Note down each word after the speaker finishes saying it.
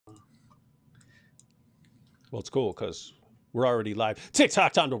Well, it's cool because we're already live.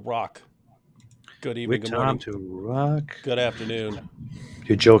 TikTok time to rock. Good evening, good morning, to rock. good afternoon.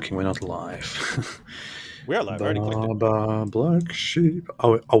 You're joking. We're not live. We are live. I already clicked it. Baba Black Sheep.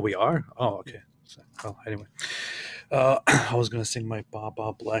 Oh, we are. Oh, okay. So, well, anyway, I was gonna sing my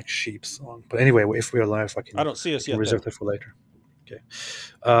Baba Black Sheep song, but anyway, if we are live, I don't see us yet. reserve that for later. Okay.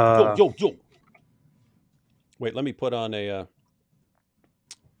 Yo. Wait, let me put on a.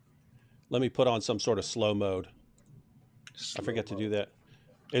 Let me put on some sort of slow mode. I forget to do that.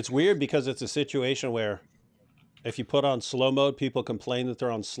 It's weird because it's a situation where if you put on slow mode, people complain that they're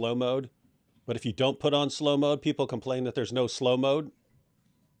on slow mode. But if you don't put on slow mode, people complain that there's no slow mode.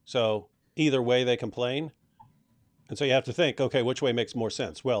 So either way, they complain. And so you have to think, okay, which way makes more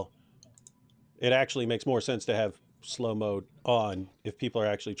sense? Well, it actually makes more sense to have slow mode on if people are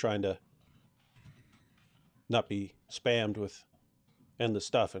actually trying to not be spammed with endless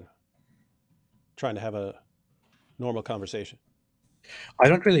stuff and trying to have a normal conversation. I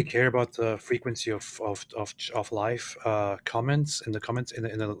don't really care about the frequency of live comments in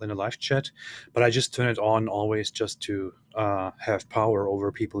the live chat, but I just turn it on always just to have power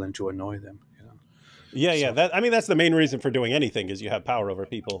over people and to annoy them. You know? Yeah. That's the main reason for doing anything is you have power over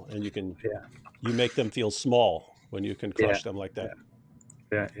people and you make them feel small when you can crush them like that.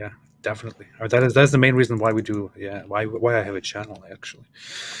 Yeah, definitely. Or that's the main reason why we do. Yeah, why I have a channel actually.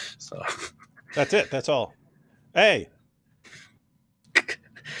 So that's it. That's all. Hey.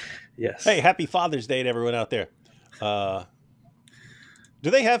 Yes. Hey, happy Father's Day to everyone out there.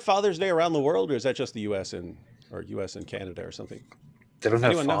 Do they have Father's Day around the world, or is that just the U.S. and Canada or something? They don't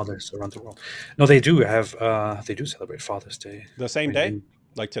have fathers around the world. No, they do have. They do celebrate Father's Day. The same day,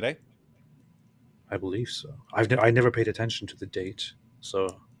 like today. I believe so. I never paid attention to the date, so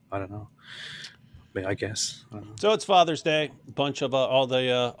I don't know. I mean, I guess. I don't know. So it's Father's Day. A bunch of all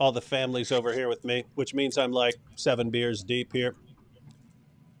the families over here with me, which means I'm like 7 beers deep here.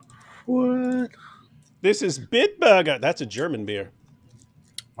 What? This is Bitburger. That's a German beer.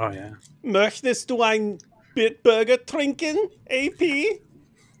 Oh, yeah. Möchtest du ein Bitburger trinken, AP?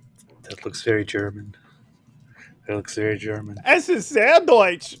 That looks very German. Es ist sehr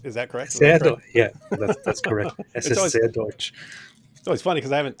deutsch. Is that correct? Sehr deutsch. Yeah, that's correct. Es ist sehr deutsch. It's always funny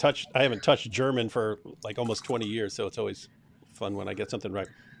because I haven't touched German for like almost 20 years, so it's always fun when I get something right.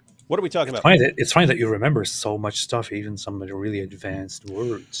 What are we talking about? It's funny that you remember so much stuff, even some really advanced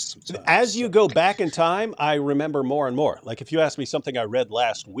words. Sometimes. As you go back in time, I remember more and more. Like if you ask me something I read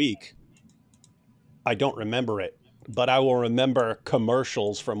last week, I don't remember it, but I will remember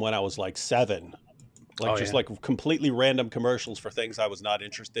commercials from when I was like 7. Like completely random commercials for things I was not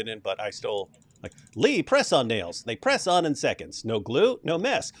interested in, but I still like Lee press-on nails. They press on in seconds. No glue, no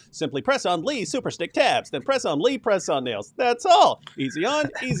mess. Simply press on Lee Super Stick tabs, then press on Lee press-on nails. That's all. Easy on,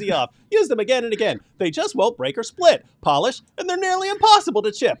 easy off. Use them again and again. They just won't break or split. Polish, and they're nearly impossible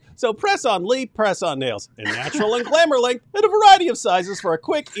to chip. So press on Lee press-on nails in natural and glamour length and a variety of sizes for a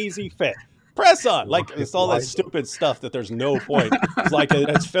quick, easy fit. Press on, like it's all that stupid stuff that there's no point. It's like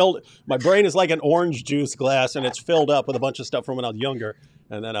it's filled. My brain is like an orange juice glass, and it's filled up with a bunch of stuff from when I was younger,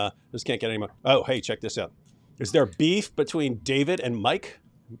 and then just can't get any more. Oh, hey, check this out. Is there beef between David and Mike?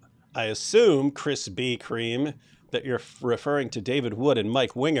 I assume, Chris B. Cream, that you're referring to David Wood and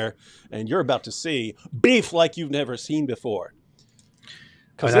Mike Winger, and you're about to see beef like you've never seen before.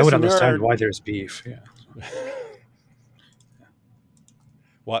 I would understand why there's beef. Yeah.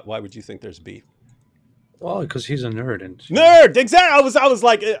 Why would you think there's beef? Well, because he's a nerd. Nerd! Exactly! I was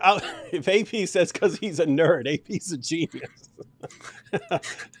like, if AP says because he's a nerd, AP's a genius.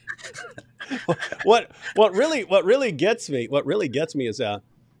 What really gets me is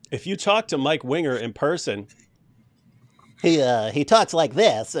if you talk to Mike Winger in person, he talks like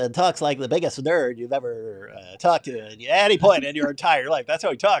this and talks like the biggest nerd you've ever talked to at any point in your entire life. That's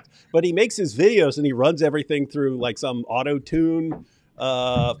how he talks. But he makes his videos and he runs everything through like some auto-tune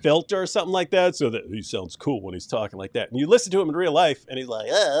filter or something like that, so that he sounds cool when he's talking like that. And you listen to him in real life, and he's like,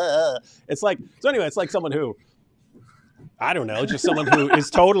 It's like anyway. It's like someone who, I don't know, just someone who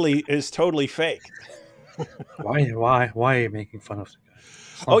is totally fake. Why are you making fun of the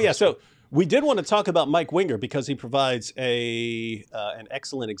guy? Oh yeah, so we did want to talk about Mike Winger because he provides an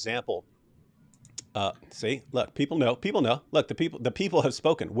excellent example. See, look, people know. Look, the people have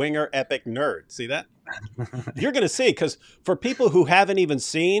spoken. Winger, epic nerd. See that? You're going to see, because for people who haven't even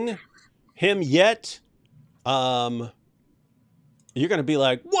seen him yet, you're going to be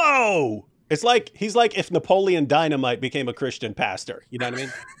like, whoa! It's like, he's like if Napoleon Dynamite became a Christian pastor. You know what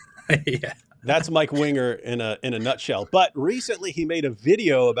I mean? Yeah. That's Mike Winger in a nutshell. But recently he made a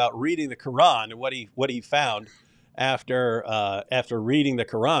video about reading the Quran and what he found after reading the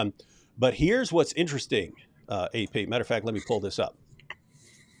Quran. But here's what's interesting. AP. Matter of fact, let me pull this up.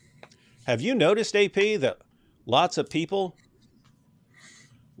 Have you noticed, AP, that lots of people,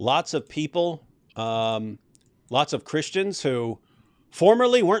 lots of people, lots of Christians who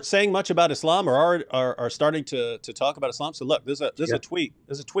formerly weren't saying much about Islam are starting to talk about Islam? So look, there's a Yep. tweet.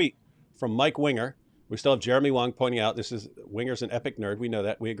 There's a tweet from Mike Winger. We still have Jeremy Wong pointing out Winger's an epic nerd. We know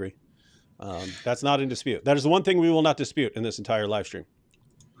that. We agree. That's not in dispute. That is the one thing we will not dispute in this entire live stream.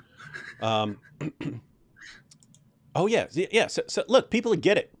 Oh yeah, yeah. So look, people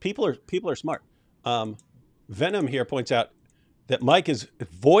get it. People are smart. Venom here points out that Mike is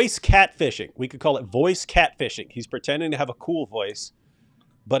voice catfishing. We could call it voice catfishing. He's pretending to have a cool voice,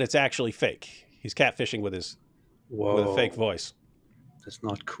 but it's actually fake. He's catfishing with a fake voice. That's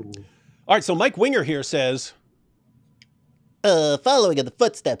not cool. All right, so Mike Winger here says, following in the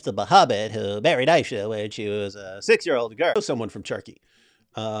footsteps of Muhammad, who married Aisha when she was a 6-year-old girl. someone from Turkey,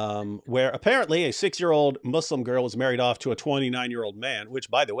 where apparently a 6-year-old Muslim girl was married off to a 29-year-old man, which,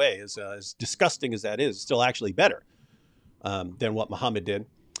 by the way, is as disgusting as that is, still actually better than what Muhammad did.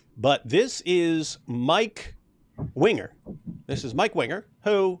 But this is Mike Winger. This is Mike Winger,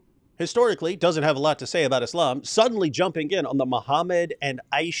 who historically doesn't have a lot to say about Islam, suddenly jumping in on the Muhammad and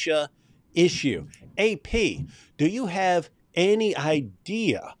Aisha issue. AP, do you have any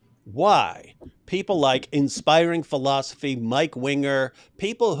idea why people like Inspiring Philosophy, Mike Winger,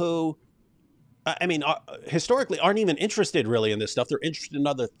 people who, I mean, historically aren't even interested really in this stuff, they're interested in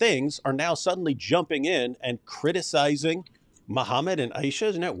other things, are now suddenly jumping in and criticizing Muhammad and Aisha?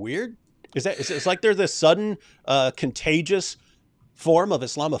 Isn't that weird? It's like there's this sudden contagious form of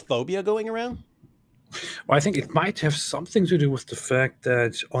Islamophobia going around? Well, I think it might have something to do with the fact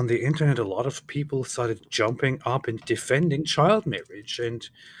that on the internet, a lot of people started jumping up and defending child marriage and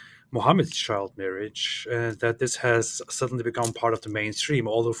Muhammad's child marriage, and that this has suddenly become part of the mainstream.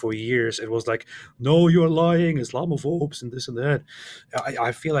 Although for years it was like, no, you're lying, Islamophobes, and this and that.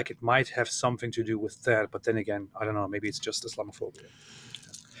 I feel like it might have something to do with that, but then again, I don't know, maybe it's just Islamophobia.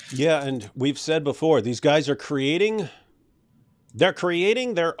 Yeah, and we've said before, these guys are creating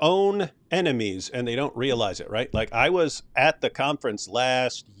their own enemies, and they don't realize it, right? Like, I was at the conference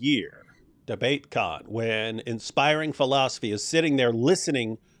last year, DebateCon, when Inspiring Philosophy is sitting there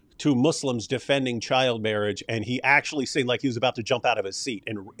listening to Muslims defending child marriage, and he actually seemed like he was about to jump out of his seat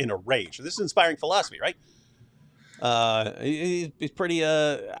in a rage. This is Inspiring Philosophy, right? He's pretty,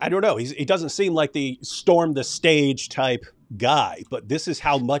 I don't know. He doesn't seem like the storm the stage type guy, but this is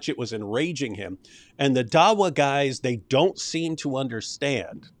how much it was enraging him. And the Dawa guys, they don't seem to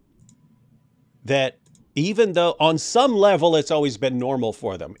understand that even though on some level it's always been normal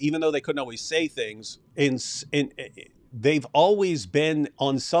for them, even though they couldn't always say things, they've always been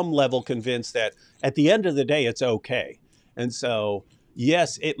on some level convinced that at the end of the day, it's okay. And so,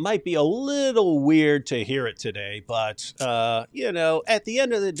 yes, it might be a little weird to hear it today, but, you know, at the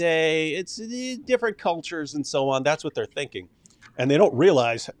end of the day, it's different cultures and so on. That's what they're thinking. And they don't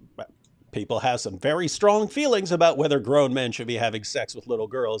realize people have some very strong feelings about whether grown men should be having sex with little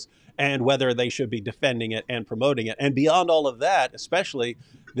girls and whether they should be defending it and promoting it. And beyond all of that, especially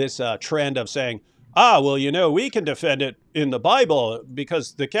this trend of saying, well, you know, we can defend it in the Bible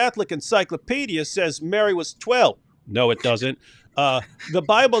because the Catholic Encyclopedia says Mary was 12. No, it doesn't. The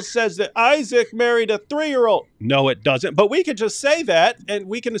Bible says that Isaac married a 3-year-old. No, it doesn't. But we can just say that and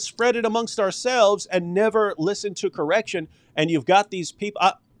we can spread it amongst ourselves and never listen to correction. And you've got these people.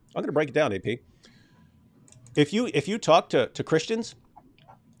 I'm going to break it down, AP. If you talk to Christians,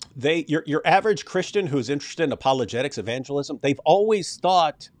 your average Christian who's interested in apologetics, evangelism, they've always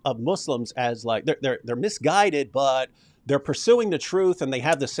thought of Muslims as like they're misguided, but they're pursuing the truth and they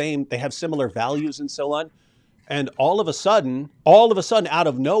have similar values and so on. And all of a sudden, out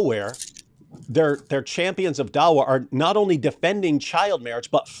of nowhere, their champions of Dawah are not only defending child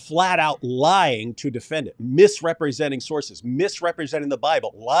marriage, but flat out lying to defend it, misrepresenting sources, misrepresenting the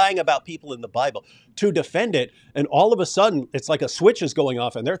Bible, lying about people in the Bible to defend it. And all of a sudden, it's like a switch is going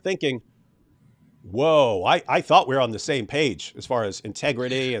off and they're thinking, whoa, I thought we were on the same page as far as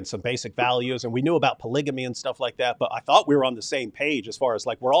integrity and some basic values. And we knew about polygamy and stuff like that. But I thought we were on the same page as far as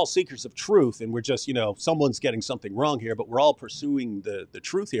like, we're all seekers of truth. And we're just, you know, someone's getting something wrong here, but we're all pursuing the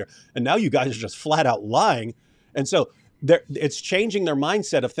truth here. And now you guys are just flat out lying. And so it's changing their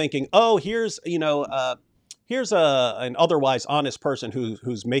mindset of thinking, oh, here's an otherwise honest person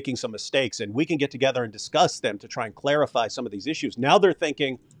who's making some mistakes. And we can get together and discuss them to try and clarify some of these issues. Now they're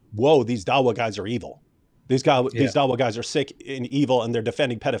thinking, whoa, these Dawa guys are evil. These Dawa guys are sick and evil, and they're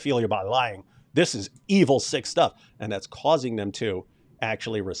defending pedophilia by lying. This is evil, sick stuff. And that's causing them to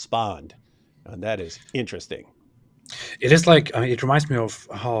actually respond. And that is interesting. It is like, it reminds me of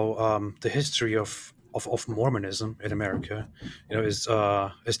how the history of of Mormonism in America, is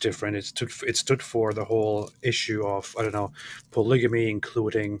different. It stood for the whole issue of, I don't know, polygamy,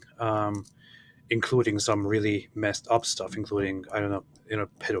 including some really messed up stuff, including, I don't know,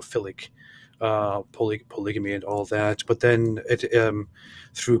 pedophilic polygamy and all that. But then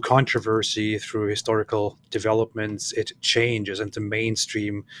through controversy, through historical developments, it changes, and the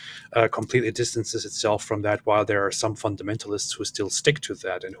mainstream completely distances itself from that, while there are some fundamentalists who still stick to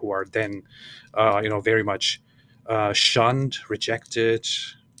that and who are then very much shunned, rejected,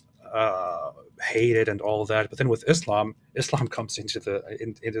 hated, and all that. But then with Islam comes into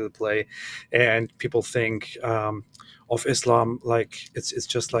the play, and people think of Islam like it's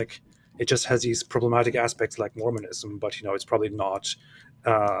just like, it just has these problematic aspects like Mormonism, but it's probably not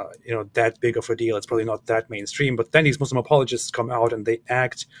that big of a deal. It's probably not that mainstream. But then these Muslim apologists come out and they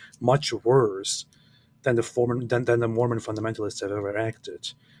act much worse than the Mormon fundamentalists have ever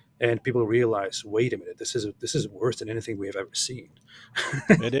acted. And people realize, wait a minute, this is worse than anything we have ever seen.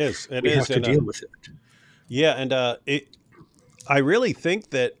 It is. It we is. have to And, deal with it. yeah, and I really think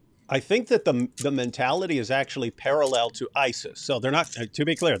that the mentality is actually parallel to ISIS. So they're not, to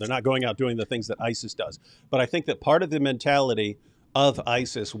be clear, they're not going out doing the things that ISIS does. But I think that part of the mentality of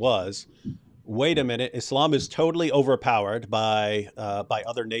ISIS was, wait a minute, Islam is totally overpowered by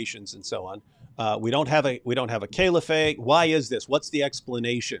other nations and so on. We don't have a caliphate. Why is this? What's the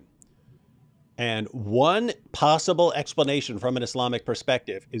explanation? And one possible explanation from an Islamic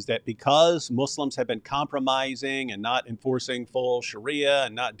perspective is that because Muslims have been compromising and not enforcing full Sharia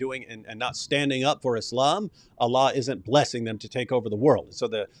and not doing and not standing up for Islam, Allah isn't blessing them to take over the world. And so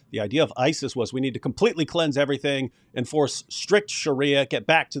the idea of ISIS was, we need to completely cleanse everything, enforce strict Sharia, get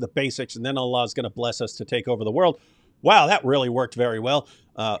back to the basics, and then Allah is going to bless us to take over the world. Wow, that really worked very well,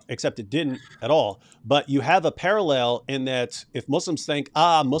 except it didn't at all. But you have a parallel in that if Muslims think,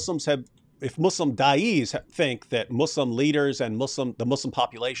 if Muslim da'is think that Muslim leaders and the Muslim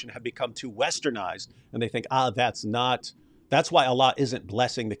population have become too westernized, and they think, that's why Allah isn't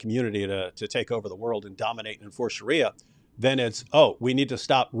blessing the community to take over the world and dominate and enforce Sharia, then it's, we need to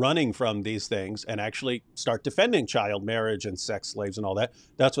stop running from these things and actually start defending child marriage and sex slaves and all that.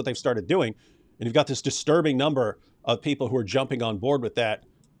 That's what they've started doing. And you've got this disturbing number of people who are jumping on board with that,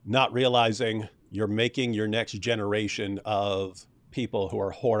 not realizing you're making your next generation of people who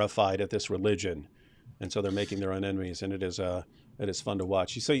are horrified at this religion, and so they're making their own enemies, and it is fun to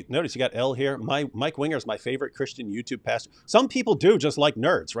watch. You see, notice you got L here. Mike Winger is my favorite Christian YouTube pastor. Some people do just like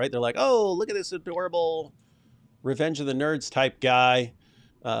nerds, right? They're like, oh, look at this adorable Revenge of the Nerds type guy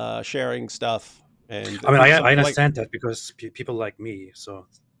sharing stuff. And I mean, I understand that, because people like me. So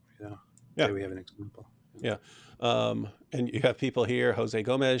yeah, there we have an example. Yeah. And you have people here. Jose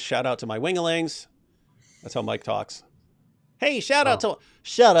Gomez, shout out to my winglings. That's how Mike talks. Hey, shout out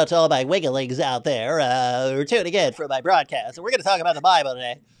to all my wigglings out there who are tuning in for my broadcast. And we're going to talk about the Bible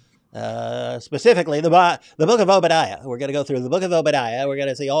today, specifically the book of Obadiah. We're going to go through the book of Obadiah. We're going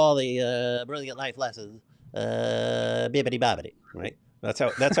to see all the brilliant life lessons, bibbity bobbity, right? That's how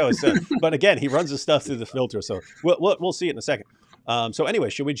it's said. But again, he runs his stuff through the filter, so we'll see it in a second. So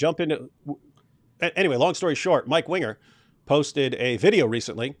anyway, should we jump into? Anyway, long story short, Mike Winger posted a video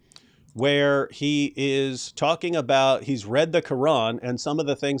recently where he is talking about, he's read the Quran and some of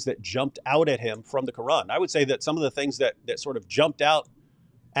the things that jumped out at him from the Quran. I would say that some of the things that sort of jumped out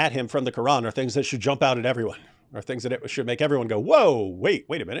at him from the Quran are things that should jump out at everyone, or things that it should make everyone go, whoa, wait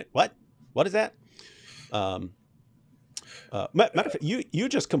a minute. What is that? Matter of fact, you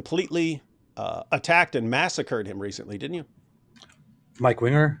just completely attacked and massacred him recently, didn't you? Mike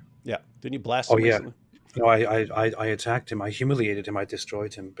Winger? Yeah. Didn't you blast him recently? No, I attacked him. I humiliated him. I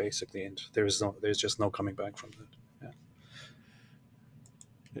destroyed him, basically, and there's just no coming back from that.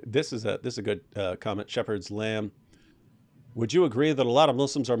 Yeah. This is a good comment. Shepherd's Lamb. Would you agree that a lot of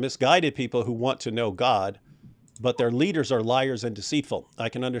Muslims are misguided people who want to know God, but their leaders are liars and deceitful? I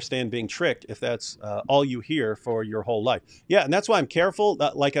can understand being tricked if that's all you hear for your whole life. Yeah, and that's why I'm careful.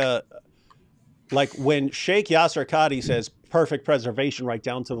 Like when Sheikh Yasser Qadi says perfect preservation right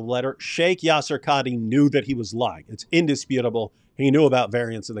down to the letter, Sheikh Yasser Qadi knew that he was lying. It's indisputable. He knew about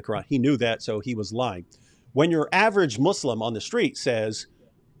variants in the Quran. He knew that, so he was lying. When your average Muslim on the street says,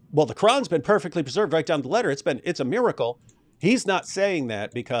 well, the Quran's been perfectly preserved right down to the letter, it's a miracle, he's not saying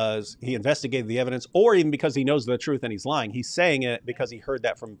that because he investigated the evidence or even because he knows the truth and he's lying. He's saying it because he heard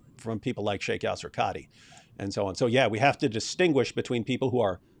that from people like Sheikh Yasser Qadi and so on. So yeah, we have to distinguish between people who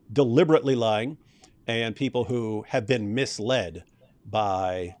are deliberately lying and people who have been misled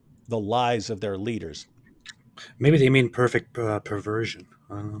by the lies of their leaders. Maybe they mean perfect perversion.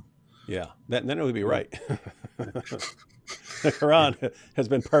 I don't know. Yeah, then it would be right. The Quran has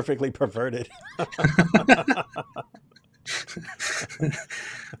been perfectly perverted.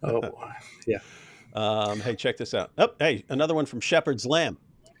 Oh, yeah. Hey, check this out. Oh, hey, another one from Shepherd's Lamb.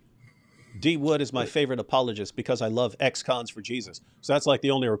 D. Wood is my favorite apologist because I love ex-cons for Jesus. So that's like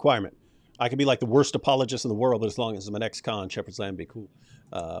the only requirement. I could be like the worst apologist in the world, but as long as I'm an ex-con, Shepherd's Lamb be cool.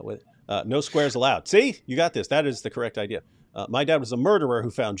 No squares allowed. See, you got this. That is the correct idea. My dad was a murderer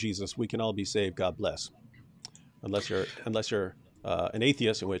who found Jesus. We can all be saved. God bless. Unless you're an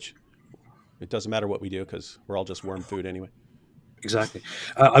atheist, in which it doesn't matter what we do because we're all just worm food anyway. Exactly.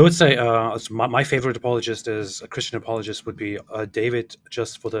 I would say my favorite apologist is a Christian apologist would be David,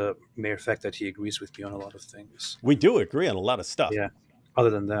 just for the mere fact that he agrees with me on a lot of things. We do agree on a lot of stuff. Yeah. Other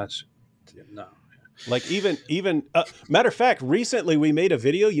than that, no. Like even matter of fact, recently we made a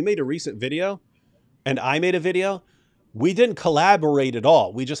video. You made a recent video, and I made a video. We didn't collaborate at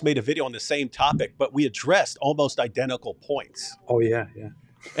all. We just made a video on the same topic, but we addressed almost identical points. Oh yeah, yeah.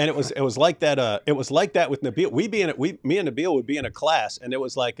 And it was like that. It was like that with Nabil. Me and Nabil would be in a class, and it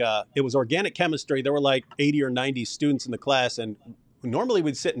was like it was organic chemistry. There were like 80 or 90 students in the class, and normally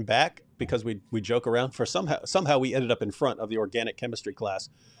we'd sit in back because we joke around. For somehow we ended up in front of the organic chemistry class.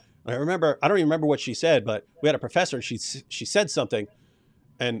 I don't even remember what she said, but we had a professor, and she said something,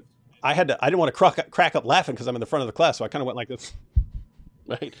 and I didn't want to crack up laughing because I'm in the front of the class, so I kind of went like this.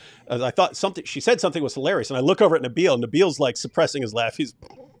 Right. As I thought she said something was hilarious. And I look over at Nabil, and Nabil's like suppressing his laugh.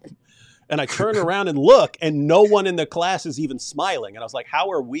 And I turn around and look, and no one in the class is even smiling. And I was like,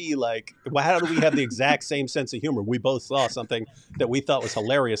 how do we have the exact same sense of humor? We both saw something that we thought was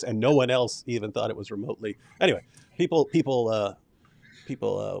hilarious, and no one else even thought it was remotely. Anyway, people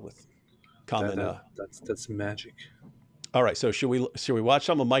with common. That's magic. All right. So should we watch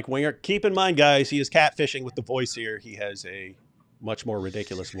some of Mike Winger? Keep in mind, guys, he is catfishing with the voice here. He has a much more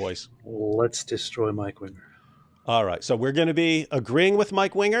ridiculous voice. Let's destroy Mike Winger. All right. So we're going to be agreeing with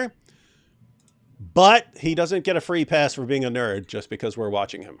Mike Winger, but he doesn't get a free pass for being a nerd just because we're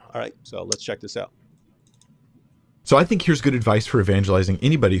watching him. All right. So let's check this out. So I think here's good advice for evangelizing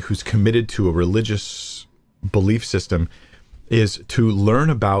anybody who's committed to a religious belief system is to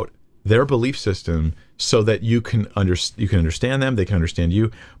learn about their belief system so that you can understand them, they can understand you,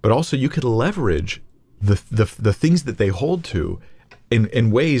 but also you could leverage the things that they hold to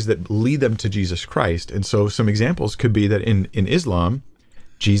in ways that lead them to Jesus Christ. And so some examples could be that in Islam,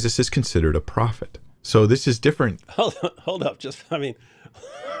 Jesus is considered a prophet. So this is different. Hold up.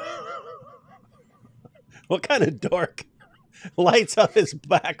 What kind of dork lights up his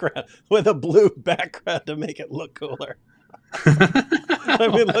background with a blue background to make it look cooler? I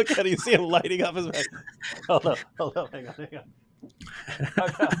mean, look at it. You see him lighting up his back. Hold up. Hang on.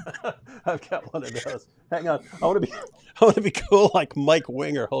 I've got one of those. Hang on. I want to be cool like Mike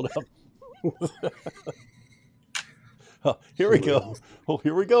Winger. Hold up. Oh, here we go. Oh,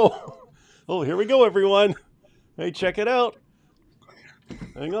 here we go, everyone. Hey, check it out.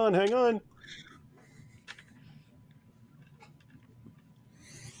 Hang on.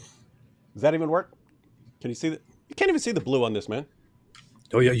 Does that even work? Can you see that? You can't even see the blue on this, man.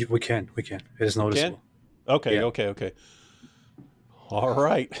 Oh yeah, we can. It is noticeable. Okay, Yeah. Okay. All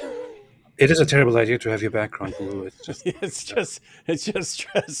right. It is a terrible idea to have your background blue. It's just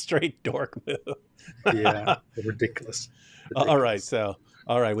straight dork move. Yeah, ridiculous. All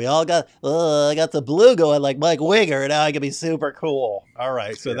right. We all got I got the blue going like Mike Winger, and now I can be super cool. All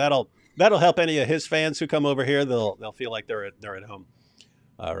right. So that'll help any of his fans who come over here. They'll feel like they're at home.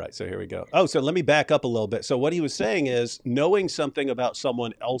 All right. So here we go. Oh, so let me back up a little bit. So what he was saying is knowing something about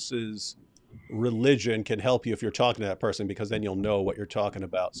someone else's religion can help you if you're talking to that person, because then you'll know what you're talking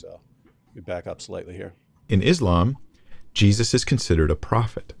about. So we back up slightly here. In Islam, Jesus is considered a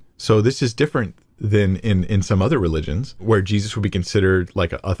prophet. So this is different than in some other religions where Jesus would be considered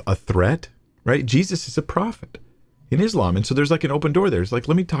like a threat, right? Jesus is a prophet in Islam. And so there's like an open door there. It's like,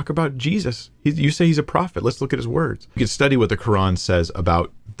 let me talk about Jesus. You say he's a prophet. Let's look at his words. You can study what the Quran says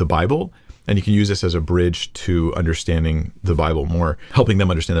about the Bible, and you can use this as a bridge to understanding the Bible more, helping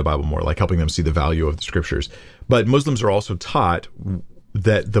them understand the Bible more, like helping them see the value of the scriptures. But Muslims are also taught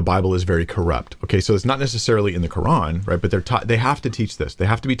that the Bible is very corrupt. Okay, so it's not necessarily in the Quran, right? But they have to teach this. They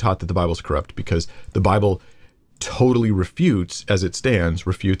have to be taught that the Bible is corrupt because the Bible totally refutes, as it stands,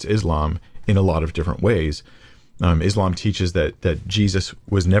 refutes Islam in a lot of different ways. Islam teaches that Jesus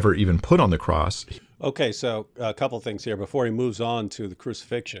was never even put on the cross. Okay, so a couple things here before he moves on to the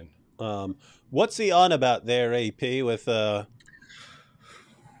crucifixion. What's he on about there, AP, with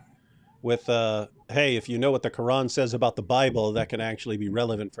hey, if you know what the Quran says about the Bible, that can actually be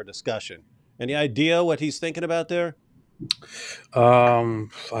relevant for discussion. Any idea what he's thinking about there? I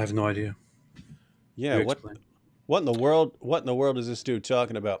have no idea. Yeah, What in the world? What in the world is this dude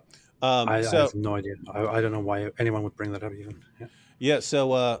talking about? I So have no idea. I don't know why anyone would bring that up even. Yeah. yeah,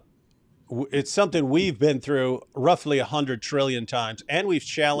 so it's something we've been through roughly 100 trillion times, and we've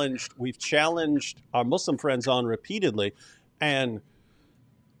challenged our Muslim friends on repeatedly, and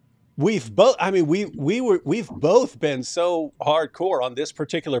we've both. I mean, we've both been so hardcore on this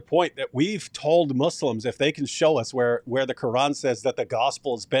particular point that we've told Muslims if they can show us where the Quran says that the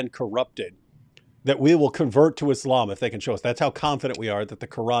gospel has been corrupted, that we will convert to Islam if they can show us. That's how confident we are that the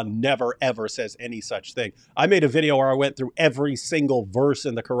Quran never, ever says any such thing. I made a video where I went through every single verse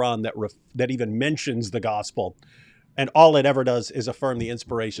in the Quran that even mentions the gospel. And all it ever does is affirm the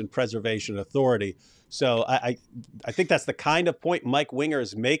inspiration, preservation, authority. So I think that's the kind of point Mike Winger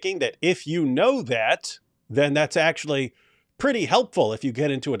is making, that if you know that, then that's actually pretty helpful if you get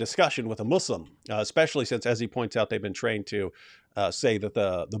into a discussion with a Muslim, especially since, as he points out, they've been trained to say that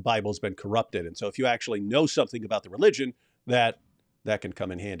the Bible's been corrupted. And so if you actually know something about the religion, that can come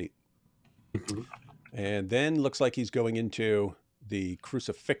in handy. And then looks like he's going into the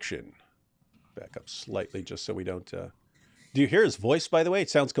crucifixion. Back up slightly just so we don't... Do you hear his voice, by the way? It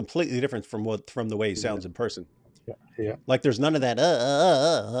sounds completely different from the way he sounds in person. Yeah. Like there's none of that,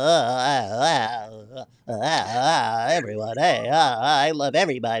 everyone, hey, I love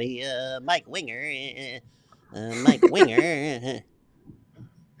everybody, Mike Winger, Mike Winger. Here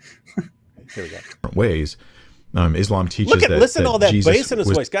we go. Ways. Islam teaches listen to all that Jesus bass in his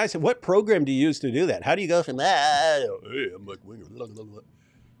was, voice. Guys, what program do you use to do that? How do you go from that? Hey, I'm Mike Winger. Blah, blah, blah.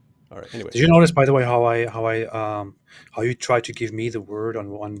 All right. Anyway, Did you notice, by the way, how you tried to give me the word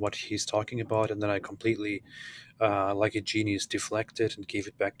on what he's talking about, and then I completely, like a genius, deflected and gave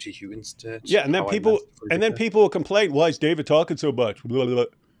it back to you instead? yeah, and then people will complain, why is David talking so much? Blah, blah, blah.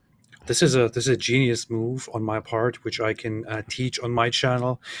 This is a genius move on my part, which I can teach on my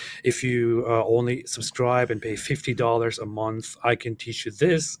channel. If you only subscribe and pay $50 a month, I can teach you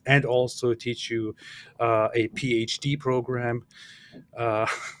this, and also teach you a PhD program.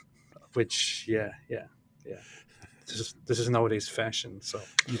 Which, yeah. This is nowadays fashion. So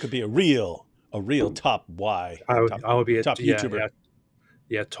You could be a real top Y. I would be a top YouTuber.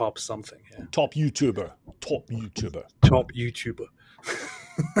 Yeah, top something. Yeah. Top YouTuber. Top YouTuber. Top YouTuber.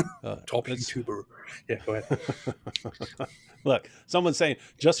 Yeah, go ahead. Look, someone's saying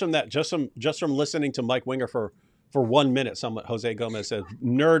just from listening to Mike Winger for 1 minute, Jose Gomez says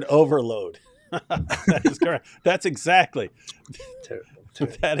nerd overload. That is correct. That's exactly. Terrible.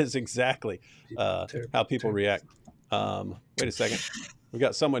 That is exactly how people react. Wait a second. We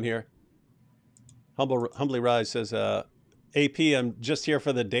got someone here. Humbly Rise says, AP, I'm just here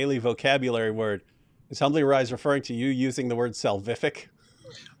for the daily vocabulary word. Is Humbly Rise referring to you using the word salvific?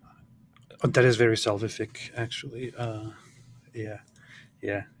 That is very salvific, actually. Yeah.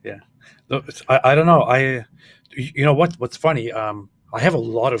 Look, I don't know. You know what's funny? I have a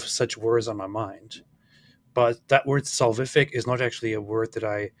lot of such words on my mind. But that word salvific is not actually a word that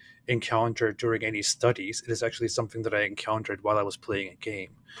I encountered during any studies. It is actually something that I encountered while I was playing a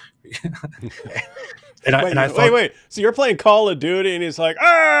game. I thought, wait. So you're playing Call of Duty, and he's like,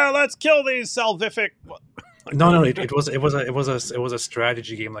 let's kill these salvific. No. It was a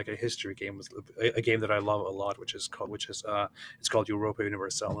strategy game, like a history game. It was a game that I love a lot, it's called Europa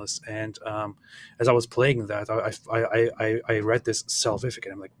Universalis. And as I was playing that, I read this salvific,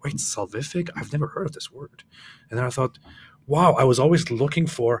 and I'm like, wait, salvific? I've never heard of this word. And then I thought, wow, I was always looking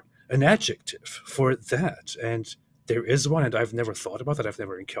for an adjective for that, and there is one, and I've never thought about it. I've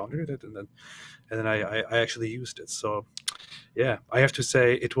never encountered it, and then I actually used it. So yeah, I have to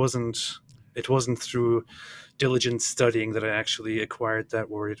say it wasn't through diligent studying that I actually acquired that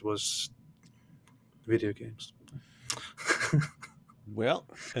word. It was video games. Well,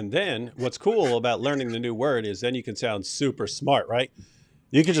 and then what's cool about learning the new word is then you can sound super smart, right?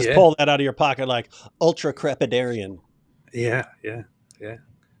 You can just pull that out of your pocket like ultra crepidarian. Yeah.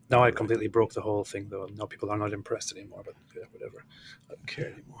 Now I completely broke the whole thing, though. Now people are not impressed anymore, but yeah, whatever. I don't care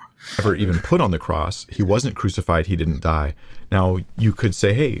anymore. Never even put on the cross. He wasn't crucified. He didn't die. Now, you could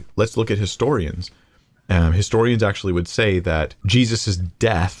say, hey, let's look at historians. Historians actually would say that Jesus'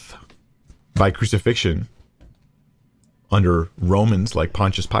 death by crucifixion under Romans like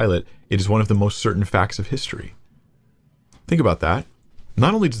Pontius Pilate, it is one of the most certain facts of history. Think about that.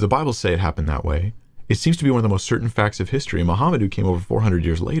 Not only does the Bible say it happened that way, it seems to be one of the most certain facts of history. Muhammad, who came over 400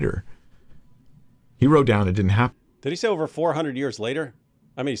 years later, he wrote down it didn't happen. Did he say over 400 years later?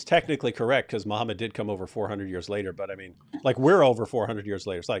 I mean, he's technically correct because Muhammad did come over 400 years later. But I mean, like we're over 400 years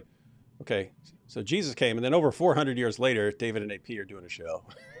later. It's like, okay, so Jesus came, and then over 400 years later, David and AP are doing a show.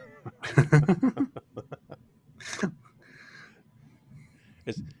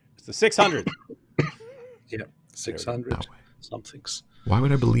 It's the 600. Yeah, 600 No way. somethings. Why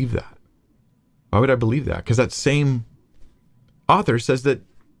would I believe that? Why would I believe that? Because that same author says that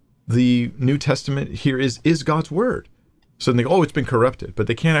the New Testament here is God's word. So they go, oh, it's been corrupted, but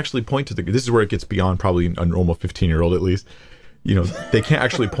they can't actually point to this is where it gets beyond probably a normal 15-year-old at least. You know, they can't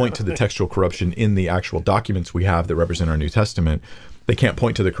actually point to the textual corruption in the actual documents we have that represent our New Testament. They can't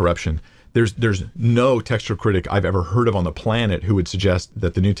point to the corruption. There's no textual critic I've ever heard of on the planet who would suggest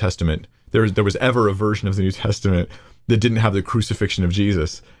that the New Testament, there was ever a version of the New Testament that didn't have the crucifixion of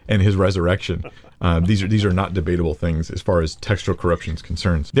Jesus and his resurrection. These are not debatable things as far as textual corruption is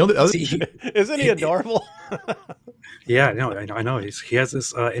concerned. The other Isn't he adorable? Yeah, no, I know. He has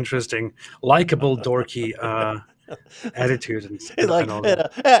this interesting, likable, dorky attitude, It's like, and all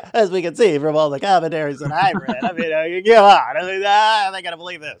that. as we can see from all the commentaries that I've read, I mean, come on, I mean, they gotta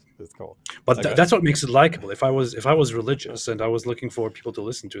believe this. It's cool. But Okay. that's what makes it likable. If I was religious and I was looking for people to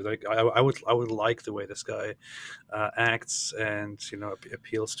listen to, like I would like the way this guy acts and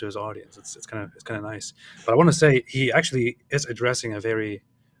appeals to his audience. It's kind of nice. But I want to say he actually is addressing a very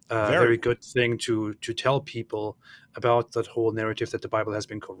good thing to tell people about that whole narrative that the Bible has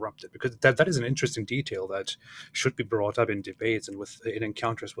been corrupted, because that is an interesting detail that should be brought up in debates and in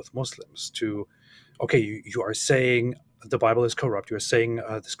encounters with Muslims. You are saying the Bible is corrupt. You are saying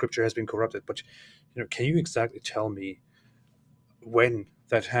the Scripture has been corrupted, but can you exactly tell me when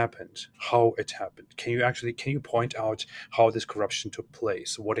that happened, how it happened? Can you point out how this corruption took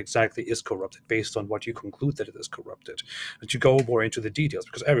place? What exactly is corrupted based on what you conclude that it is corrupted? And to go more into the details,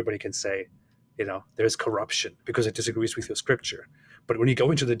 because everybody can say, there's corruption because it disagrees with your scripture. But when you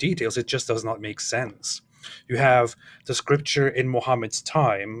go into the details, it just does not make sense. You have the scripture in Muhammad's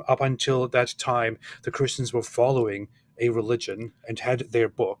time. Up until that time, the Christians were following a religion and had their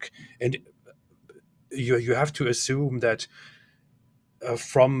book. And you have to assume that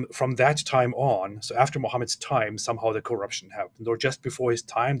from that time on, so after Muhammad's time, somehow the corruption happened, or just before his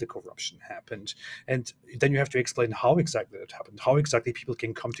time, the corruption happened. And then you have to explain how exactly that happened, how exactly people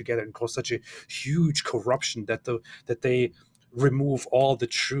can come together and cause such a huge corruption that they remove all the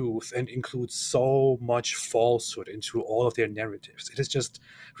truth and include so much falsehood into all of their narratives. It is just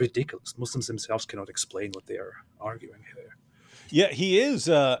ridiculous. Muslims themselves cannot explain what they are arguing here. Yeah, he is,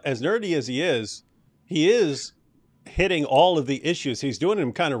 as nerdy as he is hitting all of the issues. He's doing it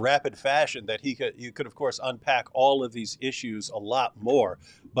in kind of rapid fashion that you could, of course, unpack all of these issues a lot more.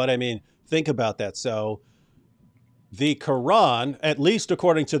 But I mean, think about that. So the Quran, at least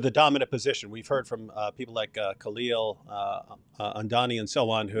according to the dominant position, we've heard from people like Khalil, Andani, and so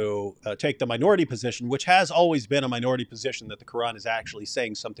on, who take the minority position, which has always been a minority position, that the Quran is actually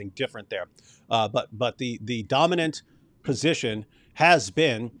saying something different there. But the dominant position has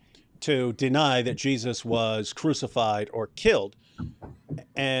been to deny that Jesus was crucified or killed.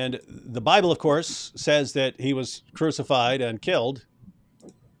 And the Bible, of course, says that he was crucified and killed.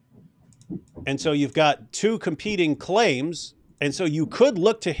 And so you've got two competing claims. And so you could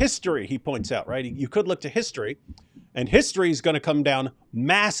look to history, he points out, right? You could look to history, and history is going to come down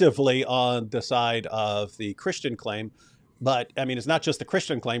massively on the side of the Christian claim. But I mean, it's not just the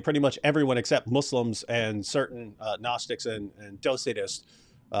Christian claim. Pretty much everyone except Muslims and certain Gnostics and Docetists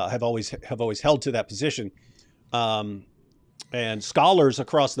have always held to that position. And scholars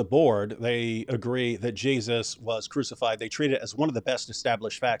across the board, they agree that Jesus was crucified. They treat it as one of the best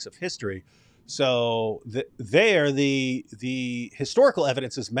established facts of history. So the historical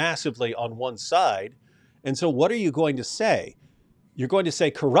evidence is massively on one side. And so what are you going to say? You're going to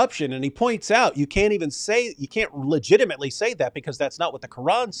say corruption. And he points out you can't legitimately say that, because that's not what the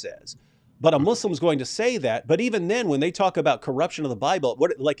Quran says. But a Muslim's going to say that. But even then, when they talk about corruption of the Bible,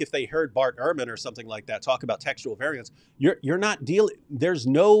 like if they heard Bart Ehrman or something like that talk about textual variance, you're not dealing. There's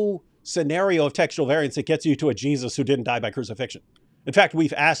no scenario of textual variance that gets you to a Jesus who didn't die by crucifixion. In fact,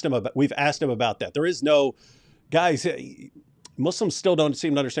 we've asked him about that. There is no, guys. Muslims still don't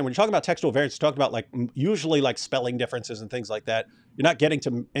seem to understand. When you're talking about textual variance, you're talking about usually spelling differences and things like that. You're not getting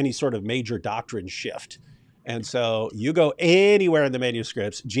to any sort of major doctrine shift. And so you go anywhere in the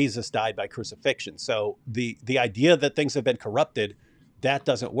manuscripts, Jesus died by crucifixion. So the idea that things have been corrupted, that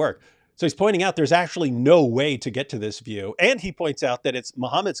doesn't work. So he's pointing out there's actually no way to get to this view. And he points out that it's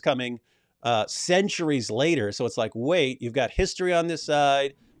Muhammad's coming centuries later. So it's like, wait, you've got history on this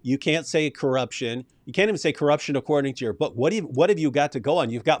side. You can't say corruption. You can't even say corruption according to your book. What have you got to go on?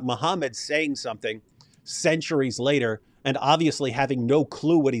 You've got Muhammad saying something centuries later and obviously having no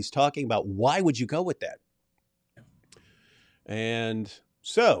clue what he's talking about. Why would you go with that? And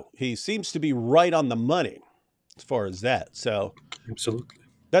so he seems to be right on the money as far as that. So Absolutely.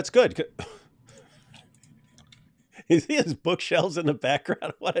 that's good. You see his bookshelves in the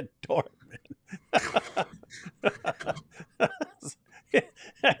background? What a dork, man.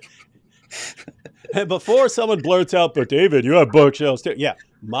 And before someone blurts out, "But David, you have bookshelves too." Yeah,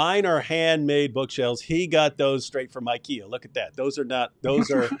 mine are handmade bookshelves. He got those straight from IKEA. Look at that. Those are not. Those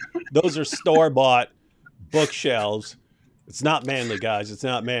are store bought bookshelves. It's not manly, guys. It's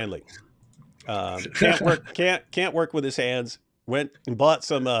not manly. Can't work with his hands. Went and bought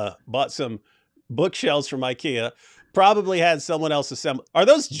some bookshelves from IKEA. Probably had someone else assemble. Are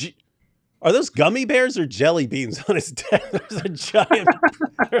those gummy bears or jelly beans on his desk?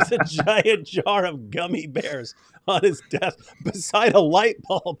 There's a giant jar of gummy bears on his desk beside a light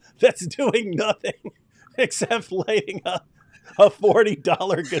bulb that's doing nothing except lighting up a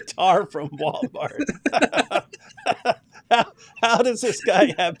 $40 guitar from Walmart. How does this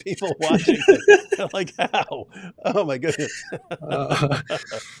guy have people watching him? Like, how? Oh my goodness.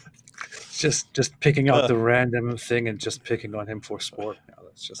 Just picking out the random thing and just picking on him for sport.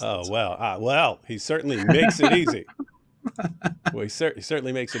 Well, he certainly makes it easy. Well, he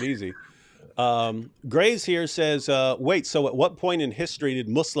certainly makes it easy. Graves here says, wait, so at what point in history did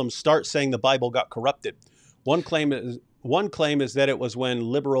Muslims start saying the Bible got corrupted? One claim is that it was when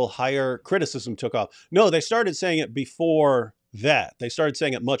liberal higher criticism took off. No, they started saying it before that. They started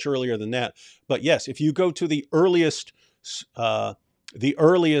saying it much earlier than that. But yes, if you go to the earliest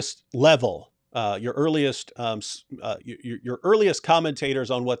level, your earliest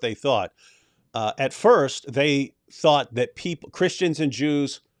commentators on what they thought. At first, they thought that Christians and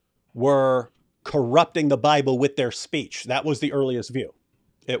Jews were corrupting the Bible with their speech. That was the earliest view.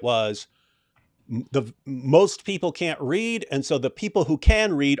 It was most people can't read, and so the people who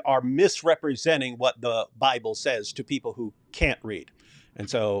can read are misrepresenting what the Bible says to people who can't read. And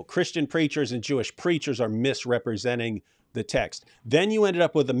so Christian preachers and Jewish preachers are misrepresenting the text. Then you ended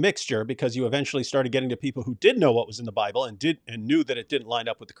up with a mixture because you eventually started getting to people who did know what was in the Bible and knew that it didn't line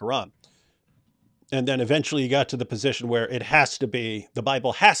up with the Quran. And then eventually you got to the position where the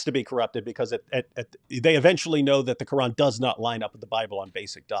Bible has to be corrupted because they eventually know that the Quran does not line up with the Bible on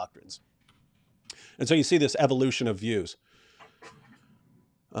basic doctrines. And so you see this evolution of views.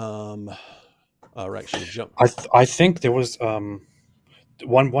 All right, should we jump? I think there was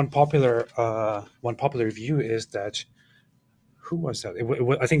one popular view is that, who was that?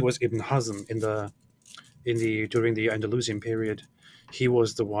 I think it was Ibn Hazm during the Andalusian period. He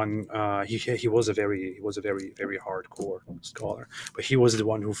was the one. He was a very hardcore scholar, but he was the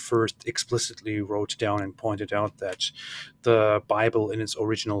one who first explicitly wrote down and pointed out that the Bible in its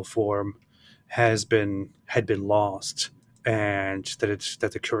original form had been lost, and that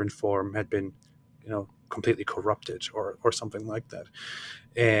the current form had been, completely corrupted or something like that.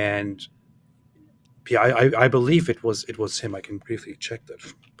 And yeah, I believe it was him. I can briefly check that,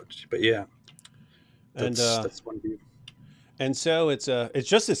 but yeah, that's one view. And so it's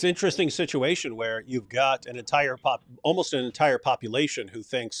just this interesting situation where you've got almost an entire population who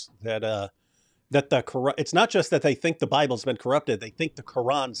thinks that it's not just that they think the Bible's been corrupted; they think the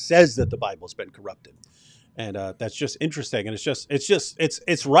Quran says that the Bible's been corrupted, and that's just interesting. And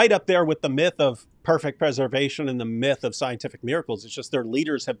it's right up there with the myth of perfect preservation and the myth of scientific miracles. It's just their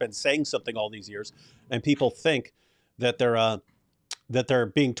leaders have been saying something all these years, and people think that they're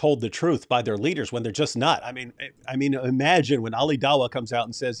being told the truth by their leaders when they're just not. I mean, imagine when Ali Dawah comes out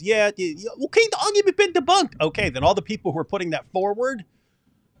and says, "Yeah, okay, the argument been debunked." Okay, then all the people who are putting that forward,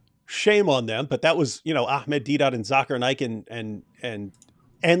 shame on them. But that was, Ahmed Deedat and Zakir Naik and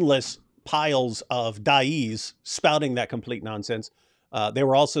endless piles of da'is spouting that complete nonsense. They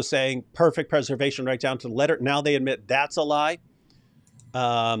were also saying perfect preservation right down to the letter. Now they admit that's a lie.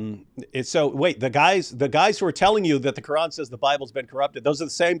 Wait, the guys who are telling you that the Quran says the Bible's been corrupted, those are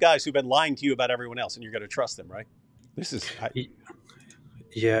the same guys who've been lying to you about everyone else, and you're going to trust them, right? This is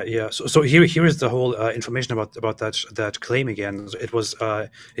yeah. So here is the whole information about that claim again. It was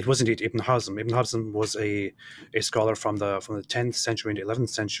indeed Ibn Hazm. Ibn Hazm was a scholar from the 10th century and the 11th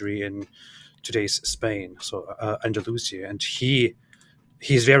century in today's Spain, so Andalusia, and he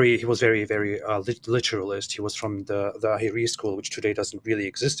was very literalist. He was from the Ahiri school, which today doesn't really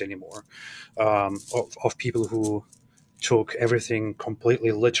exist anymore, of people who took everything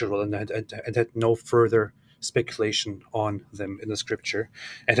completely literal and had no further speculation on them in the scripture,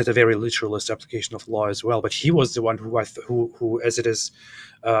 and had a very literalist application of law as well. But he was the one who as it is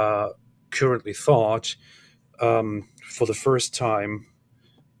currently thought, for the first time,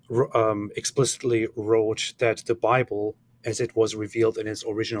 explicitly wrote that the Bible, as it was revealed in its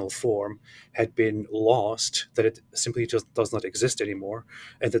original form, had been lost, that it simply just does not exist anymore,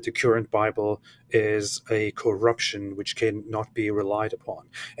 and that the current Bible is a corruption which cannot be relied upon.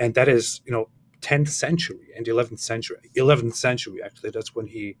 And that is, 10th century and 11th century. 11th century, actually, that's when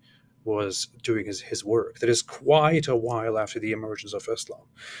he was doing his work. That is quite a while after the emergence of Islam.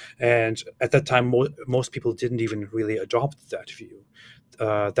 And at that time, most people didn't even really adopt that view.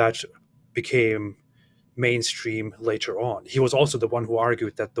 That became mainstream later on. He was also the one who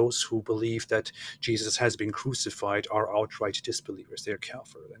argued that those who believe that Jesus has been crucified are outright disbelievers. They're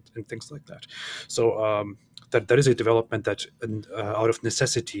kafir and things like that. So that is a development that out of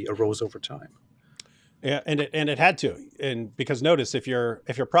necessity arose over time. Yeah, and it had to, and because notice if your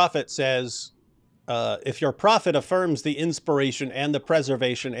prophet says, if your prophet affirms the inspiration and the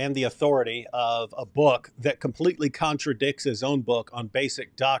preservation and the authority of a book that completely contradicts his own book on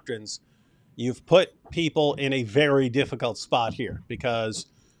basic doctrines, you've put people in a very difficult spot here, because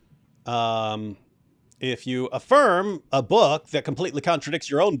if you affirm a book that completely contradicts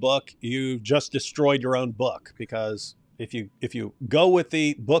your own book, you just destroyed your own book, because if you go with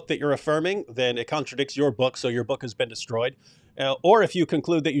the book that you're affirming, then it contradicts your book, so your book has been destroyed. Or if you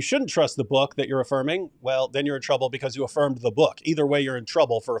conclude that you shouldn't trust the book that you're affirming, well, then you're in trouble because you affirmed the book. Either way, you're in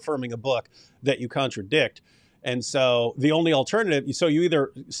trouble for affirming a book that you contradict. And so the only alternative, so you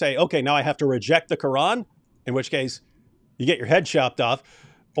either say, okay, now I have to reject the Quran, in which case you get your head chopped off,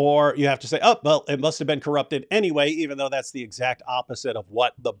 or you have to say, oh, well, it must have been corrupted anyway, even though that's the exact opposite of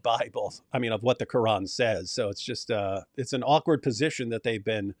what the Bible, of what the Quran says. So it's just, it's an awkward position that they've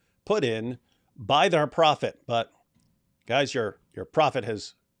been put in by their prophet. But guys, your prophet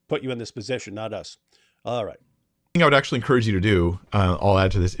has put you in this position, not us. All right. Thing I would actually encourage you to do, I'll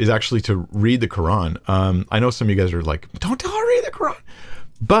add to this, is actually to read the Quran. I know some of you guys are like, don't tell her to read the Quran.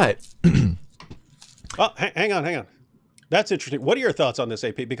 But oh, hang on. That's interesting. What are your thoughts on this,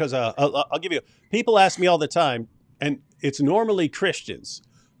 AP? Because I'll give you, people ask me all the time, and it's normally Christians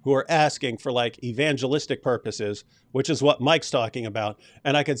who are asking for like evangelistic purposes, which is what Mike's talking about.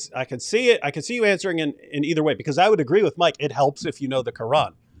 And I could see it. I could see you answering in either way, because I would agree with Mike. It helps if you know the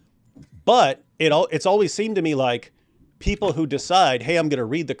Quran. But it's always seemed to me like people who decide, hey, I'm going to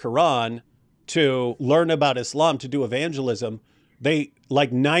read the Quran to learn about Islam, to do evangelism, they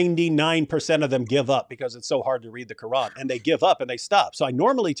like 99% of them give up because it's so hard to read the Quran, and they give up and they stop. So I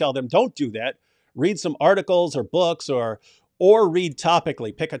normally tell them, don't do that. Read some articles or books, or read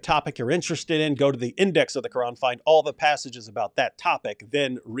topically. Pick a topic you're interested in, go to the index of the Quran, find all the passages about that topic,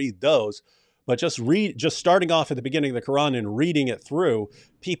 then read those. But just starting off at the beginning of the Quran and reading it through,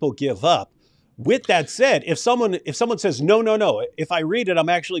 people give up. With that said, if someone says, no, if I read it, I'm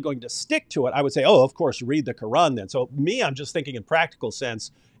actually going to stick to it, I would say, oh, of course, read the Quran then. So me, I'm just thinking in a practical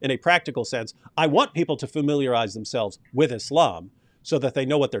sense, I want people to familiarize themselves with Islam so that they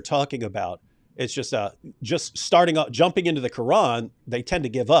know what they're talking about. It's just starting out, jumping into the Quran, they tend to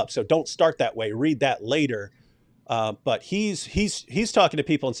give up. So don't start that way. Read that later. But he's talking to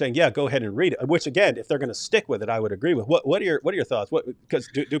people and saying, yeah, go ahead and read it. Which again, if they're going to stick with it, I would agree with. What are your thoughts? Because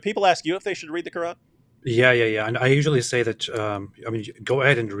do people ask you if they should read the Quran? Yeah. And I usually say that, go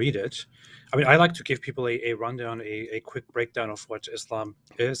ahead and read it. I like to give people a rundown, a quick breakdown of what Islam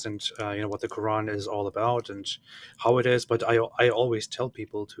is, and what the Quran is all about and how it is. But I always tell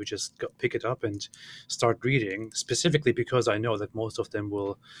people to just pick it up and start reading, specifically because I know that most of them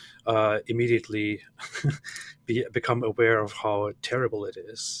will immediately become aware of how terrible it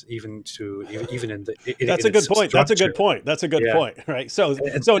is, even in the. That's a good point. That's a good point. That's a good point, right? So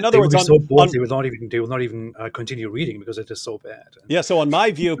in other words, they will not even continue reading because it is so bad. Yeah. So on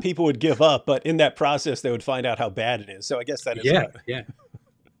my view, people would give up. But in that process, they would find out how bad it is. So I guess that is yeah.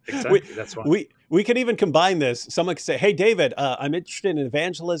 Exactly. That's why we can even combine this. Someone could say, "Hey, David, I'm interested in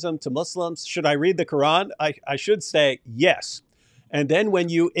evangelism to Muslims. Should I read the Quran?" I should say yes. And then when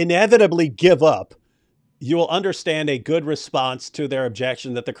you inevitably give up, you will understand a good response to their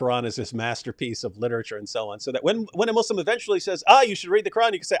objection that the Quran is this masterpiece of literature and so on. So that when a Muslim eventually says, you should read the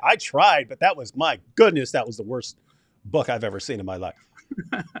Quran, you can say, I tried, but that was, my goodness, that was the worst book I've ever seen in my life.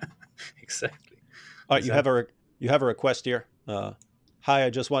 Exactly. All right, exactly. You have a request here. Hi, I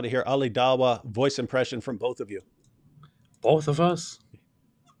just want to hear Ali Dawa voice impression from both of you. Both of us?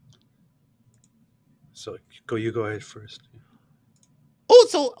 So you go ahead first.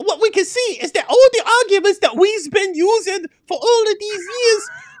 Also, what we can see is that all the arguments that we've been using for all of these years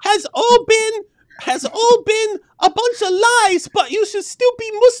has all been a bunch of lies, but you should still be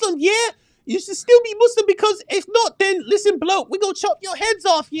Muslim, yeah? You should still be Muslim, because if not, then listen, bloke, we're going to chop your heads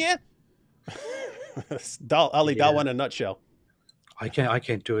off, yeah? Ali Dawa in a nutshell. I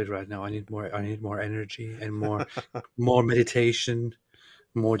can't do it right now. I need more energy and more meditation,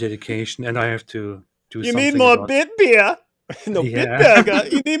 more dedication, and I have to do something. You need more bit beer. No, yeah.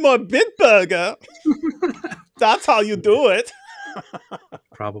 Bitburger. You need more Bitburger. That's how you do it.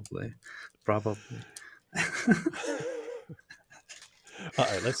 Probably. All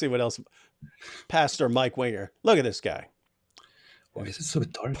right, let's see what else. Pastor Mike Winger. Look at this guy. Why is it so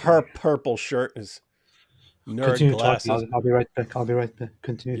dark? Purple shirt, his nerd Continue glasses. talking. I'll be right back. I'll be right back.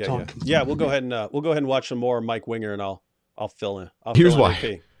 Continue talking. Yeah, we'll go ahead and watch some more Mike Winger, and I'll fill in. Here's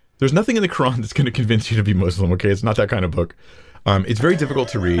why. There's nothing in the Quran that's going to convince you to be Muslim. Okay, it's not that kind of book. It's very difficult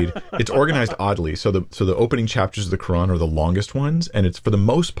to read. It's organized oddly. So the opening chapters of the Quran are the longest ones, and it's for the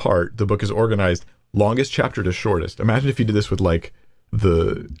most part the book is organized longest chapter to shortest. Imagine if you did this with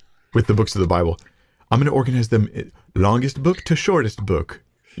the books of the Bible. I'm going to organize them longest book to shortest book.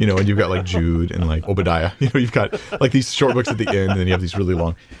 You know, and you've got like Jude and like Obadiah. You know, you've got like these short books at the end, and then you have these really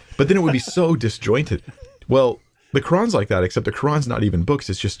long. But then it would be so disjointed. Well, the Quran's like that, except the Quran's not even books,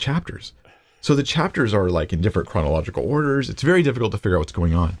 it's just chapters. So the chapters are like in different chronological orders. It's very difficult to figure out what's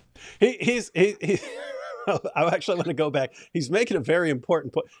going on. I actually want to go back. He's making a very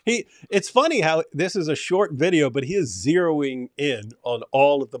important point. It's funny how this is a short video, but he is zeroing in on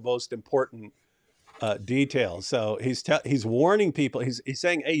all of the most important details. So he's warning people. He's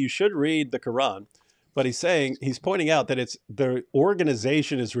saying, hey, you should read the Quran. But he's pointing out that the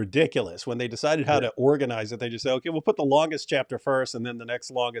organization is ridiculous. When they decided how to organize it, they just say, okay, we'll put the longest chapter first and then the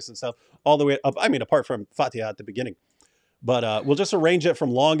next longest and stuff all the way up. I mean, apart from Fatiha at the beginning. But we'll just arrange it from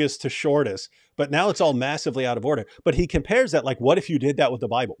longest to shortest. But now it's all massively out of order. But he compares that, like, what if you did that with the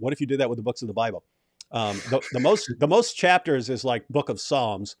Bible? What if you did that with the books of the Bible? The most chapters is like Book of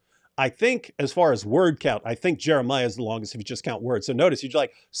Psalms. I think as far as word count, I think Jeremiah is the longest if you just count words. So notice you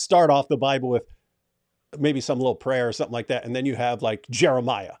like start off the Bible with maybe some little prayer or something like that. And then you have like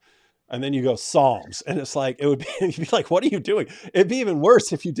Jeremiah and then you go Psalms. And it's like, you'd be like, what are you doing? It'd be even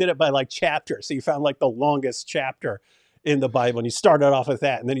worse if you did it by like chapter. So you found like the longest chapter in the Bible and you started off with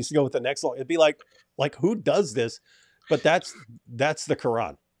that. And then you go with the next one. It'd be like who does this? But that's the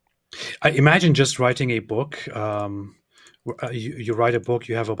Quran. I imagine just writing a book. You write a book,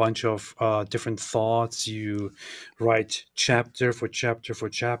 you have a bunch of different thoughts, you write chapter for chapter for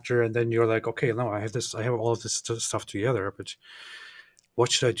chapter, and then you're like, okay, now I have all of this stuff together, but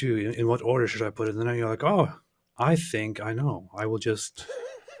what should I do? In what order should I put it? And then you're like, oh, I think I know. I will just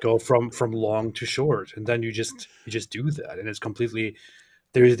go from long to short, and then you just do that, and it's completely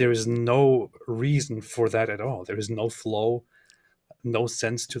there is no reason for that at all. There is no flow, no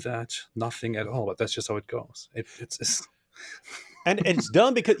sense to that, nothing at all. But that's just how it goes. It's And it's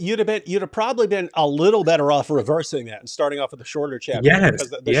done because you'd have probably been a little better off reversing that and starting off with the shorter chapters. Yes,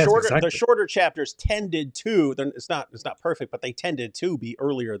 because exactly. The shorter chapters tended to, it's not perfect, but they tended to be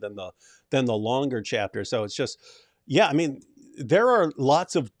earlier than the longer chapters. So it's just, yeah, I mean, there are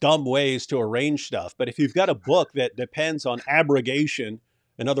lots of dumb ways to arrange stuff, but if you've got a book that depends on abrogation,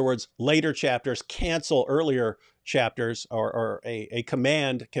 in other words, later chapters cancel earlier chapters, or a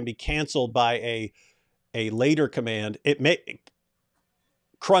command can be canceled by a later command,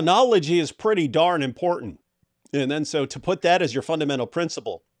 chronology is pretty darn important. And then so to put that as your fundamental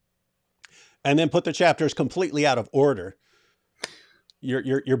principle and then put the chapters completely out of order,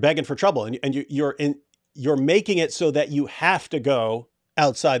 you're begging for trouble. And you're making it so that you have to go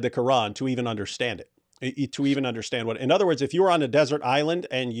outside the Quran to even understand it, to even understand what, in other words, if you were on a desert island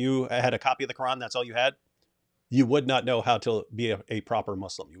and you had a copy of the Quran, that's all you had, you would not know how to be a proper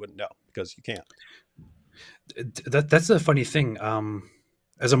Muslim. You wouldn't know because you can't. That's a funny thing.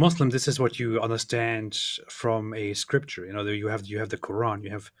 As a Muslim, this is what you understand from a scripture. You know, you have the Quran, you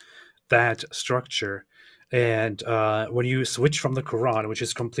have that structure, and when you switch from the Quran, which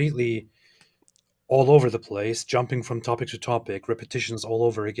is completely all over the place, jumping from topic to topic, repetitions all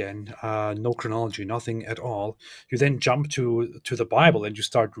over again, no chronology, nothing at all, you then jump to the Bible and you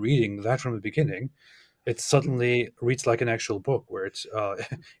start reading that from the beginning. It suddenly reads like an actual book where it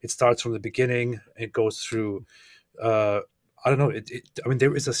starts from the beginning, it goes through. I don't know. I mean,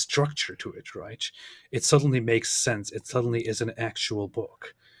 there is a structure to it, right? It suddenly makes sense. It suddenly is an actual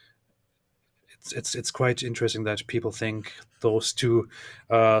book. It's quite interesting that people think those two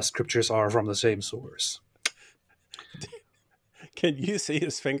scriptures are from the same source. Can you see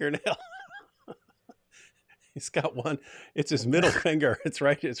his fingernail? He's got one. It's his middle finger. It's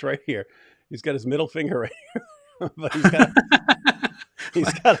right here. He's got his middle finger right here. But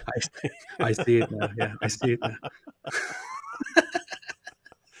he's got. I see it now. Yeah, I see it now.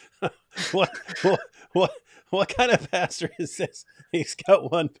 What kind of pastor is this? He's got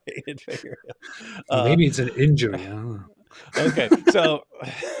one painted finger. Maybe it's an injury. I don't know. Okay, so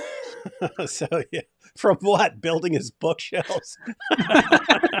yeah, from what? Building his bookshelves.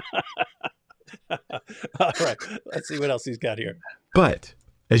 All right, let's see what else he's got here. But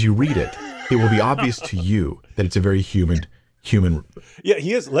as you read it, it will be obvious to you that it's a very human human. Yeah,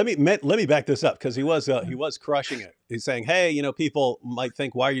 he is. Let me back this up, because he was crushing it. He's saying, hey, people might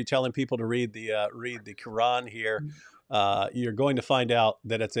think, why are you telling people to read the Quran here? You're going to find out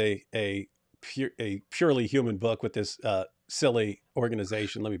that it's a purely human book with this silly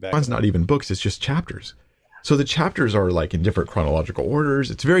organization. Let me back. It's not even books; it's just chapters. So the chapters are like in different chronological orders.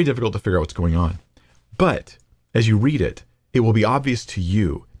 It's very difficult to figure out what's going on. But as you read it, it will be obvious to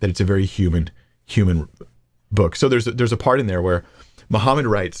you that it's a very human book. So there's a part in there where Muhammad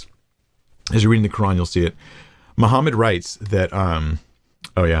writes, as you're reading the Quran, you'll see it. Muhammad writes that,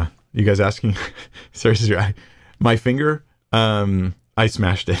 oh yeah, you guys asking? Seriously, my finger, I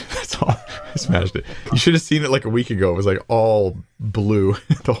smashed it. That's all. I smashed it. You should have seen it like a week ago. It was like all blue.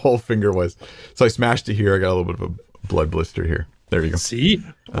 The whole finger was. So I smashed it here. I got a little bit of a blood blister here. There you go. See?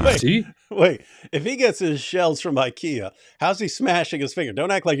 Wait. If he gets his shells from IKEA, how's he smashing his finger? Don't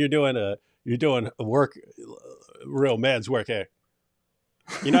act like you're doing work, real man's work here.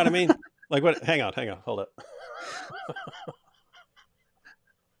 You know what I mean? Like what? Hang on, hold up.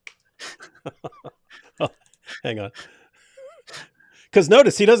 Oh, hang on. Because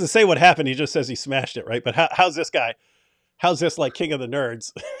notice he doesn't say what happened. He just says he smashed it, right? But how's this guy? How's this like king of the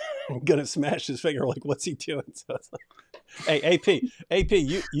nerds gonna smash his finger? Like, what's he doing? So it's like, hey, AP,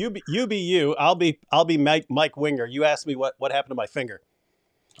 you be you. I'll be Mike Winger. You asked me what happened to my finger.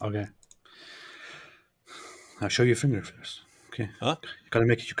 Okay. I'll show you your finger first. Okay. Huh? You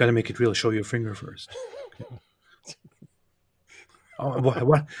gotta make it real. Show your finger first. Okay. Oh,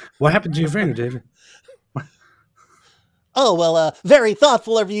 what happened to your finger, David? Oh, well, very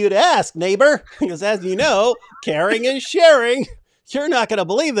thoughtful of you to ask, neighbor, because as you know, caring is sharing. You're not going to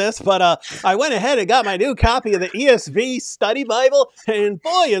believe this, but I went ahead and got my new copy of the ESV Study Bible, and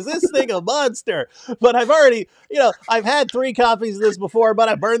boy, is this thing a monster. But I've already, I've had 3 copies of this before, but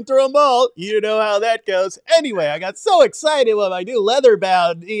I burned through them all. You know how that goes. Anyway, I got so excited when my new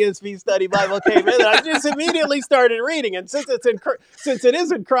leather-bound ESV Study Bible came in that I just immediately started reading. And since it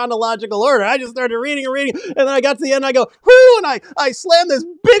is in chronological order, I just started reading, and then I got to the end, and I go, whoo, and I slammed this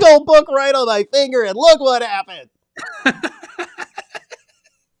big old book right on my finger, and look what happened.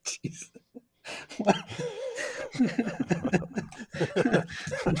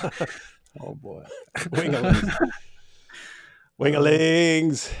 Oh boy.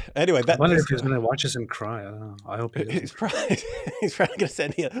 Wingalings. Anyway, I wonder if he's going to watch us and cry. I don't know. I hope he's probably going to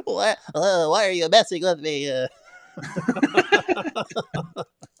send you. Why are you messing with me?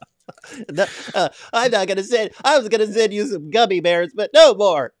 No, I'm not going to send. I was going to send you some gummy bears, but no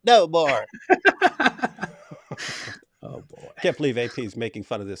more. Oh boy. Can't believe AP's making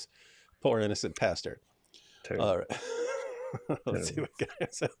fun of this poor innocent pastor. Terrible. All right. Let's see what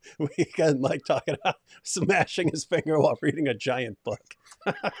so we got Mike talking about smashing his finger while reading a giant book.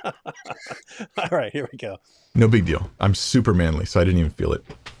 All right, here we go. No big deal. I'm super manly, so I didn't even feel it.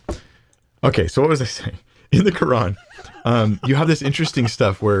 Okay, so what was I saying? In the Quran, you have this interesting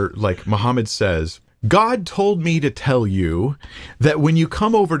stuff where, like, Muhammad says, God told me to tell you that when you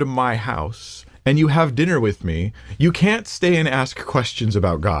come over to my house and you have dinner with me, you can't stay and ask questions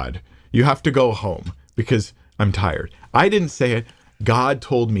about God. You have to go home because I'm tired. I didn't say it. God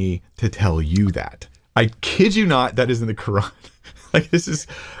told me to tell you that. I kid you not, that is in the Quran. Like, this is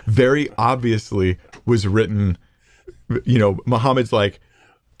very obviously was written, Muhammad's like,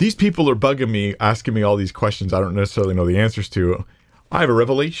 these people are bugging me, asking me all these questions I don't necessarily know the answers to. I have a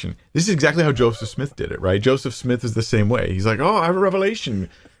revelation. This is exactly how Joseph Smith did it, right? Joseph Smith is the same way. He's like, oh, I have a revelation.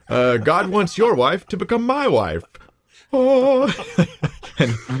 God wants your wife to become my wife. Oh.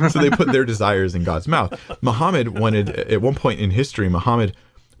 And so they put their desires in God's mouth. Muhammad wanted, at one point in history, Muhammad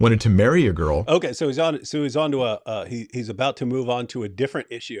wanted to marry a girl. Okay, so he's on to he's about to move on to a different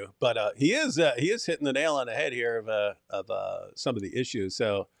issue, but he is hitting the nail on the head here of some of the issues.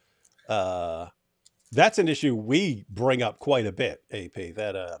 So that's an issue we bring up quite a bit, AP,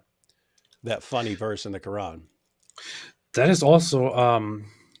 that funny verse in the Quran. That is also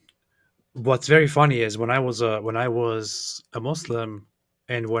what's very funny is when I was a Muslim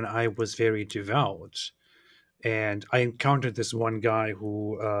and when I was very devout, and I encountered this one guy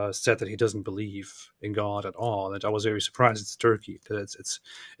who said that he doesn't believe in God at all, and I was very surprised. It's Turkey.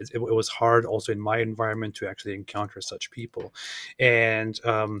 It was hard also in my environment to actually encounter such people, and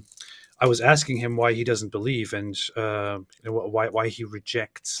I was asking him why he doesn't believe and why he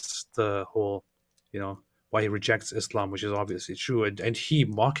rejects the whole, why he rejects Islam, which is obviously true. And he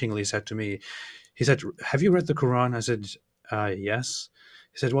mockingly said to me, he said, "Have you read the Quran?" I said, "Yes."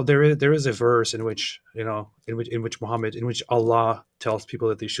 He said, "Well, there is a verse in which Allah tells people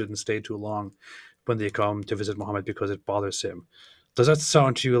that they shouldn't stay too long when they come to visit Muhammad because it bothers him. Does that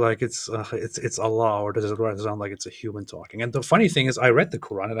sound to you like it's Allah, or does it rather sound like it's a human talking? And the funny thing is, I read the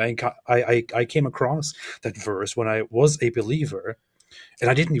Quran, and I came across that verse when I was a believer, and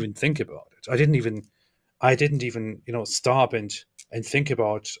I didn't even think about it. I didn't even stop and think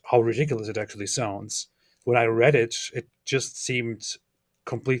about how ridiculous it actually sounds. When I read it, it just seemed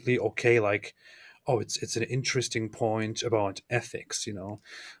completely okay. Like, oh, it's an interesting point about ethics, uh,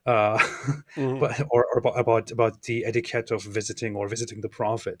 Mhm. but or about the etiquette of visiting the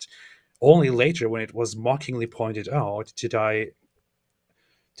prophet. Only later, when it was mockingly pointed out, did I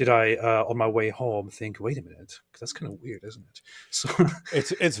on my way home think, wait a minute, that's kind of weird, isn't it? So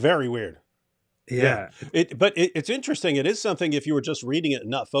It's very weird. Yeah. yeah, But it's interesting. It is something, if you were just reading it and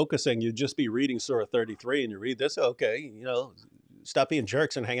not focusing, you'd just be reading Surah 33 and you read this, okay, stop being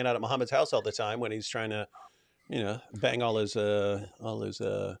jerks and hanging out at Muhammad's house all the time when he's trying to, bang all his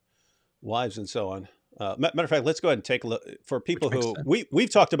wives and so on. Matter of fact, let's go ahead and take a look for people which makes who sense. we've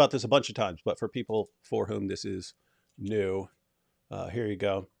talked about this a bunch of times, but for people for whom this is new, here you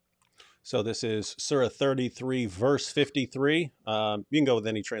go. So this is Surah 33, verse 53. You can go with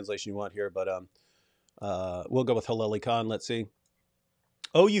any translation you want here, but we'll go with Halali Khan. Let's see.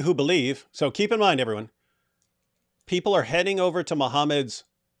 Oh, you who believe. So keep in mind, everyone, people are heading over to Muhammad's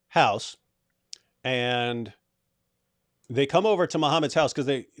house, and they come over to Muhammad's house because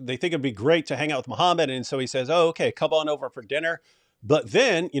they think it'd be great to hang out with Muhammad. And so he says, oh, okay, come on over for dinner. But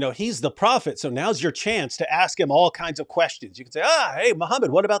then, he's the prophet. So now's your chance to ask him all kinds of questions. You can say, hey,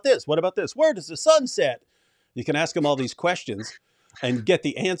 Muhammad, what about this? What about this? Where does the sun set? You can ask him all these questions and get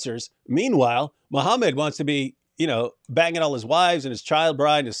the answers. Meanwhile, Muhammad wants to be, banging all his wives and his child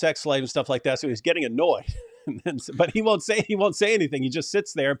bride and his sex slave and stuff like that. So he's getting annoyed. But he won't say anything. He just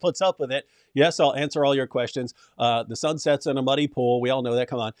sits there and puts up with it. Yes, I'll answer all your questions. The sun sets in a muddy pool. We all know that.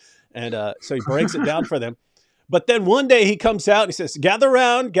 Come on. And so he breaks it down for them. But then one day he comes out and he says, gather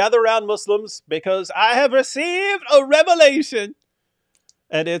round, Muslims, because I have received a revelation.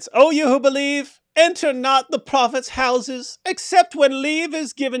 And it's, oh, you who believe, enter not the prophet's houses, except when leave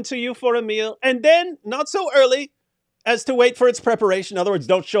is given to you for a meal, and then not so early as to wait for its preparation. In other words,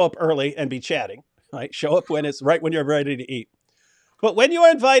 don't show up early and be chatting. Right? Show up when you're ready to eat. But when you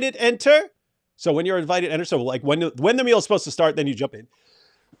are invited, enter. So when you're invited, enter. So like when the meal is supposed to start, then you jump in.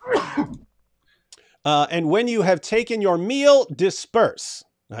 And when you have taken your meal, disperse.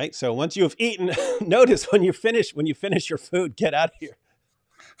 Right. So once you have eaten, notice when you finish your food, get out of here.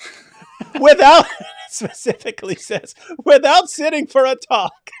 Without, specifically says, without sitting for a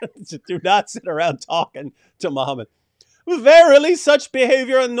talk. Do not sit around talking to Muhammad. Verily, such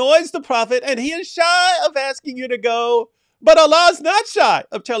behavior annoys the prophet, and he is shy of asking you to go. But Allah is not shy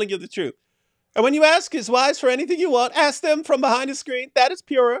of telling you the truth. And when you ask his wives for anything you want, ask them from behind a screen. That is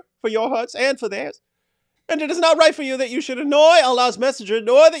purer for your hearts and for theirs. And it is not right for you that you should annoy Allah's messenger,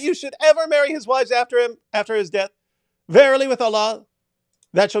 nor that you should ever marry his wives after his death. Verily, with Allah,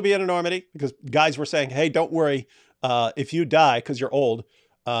 that shall be an enormity. Because guys were saying, hey, don't worry if you die because you're old.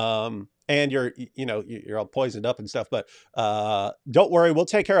 And you're all poisoned up and stuff. But don't worry, we'll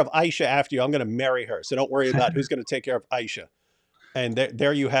take care of Aisha after you. I'm going to marry her. So don't worry about who's going to take care of Aisha. And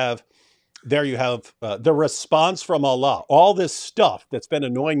there you have the response from Allah. All this stuff that's been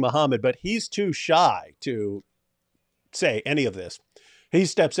annoying Muhammad, but he's too shy to say any of this. He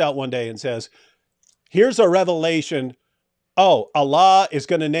steps out one day and says, here's a revelation. Oh, Allah is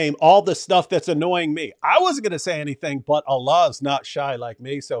going to name all the stuff that's annoying me. I wasn't going to say anything, but Allah is not shy like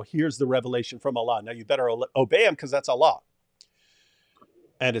me. So here's the revelation from Allah. Now you better obey him because that's Allah.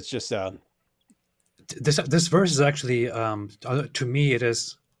 And it's just this verse is actually to me it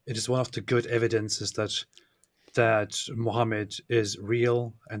is one of the good evidences that Muhammad is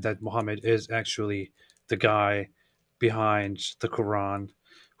real, and that Muhammad is actually the guy behind the Quran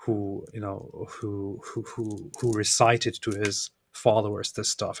who recited to his followers this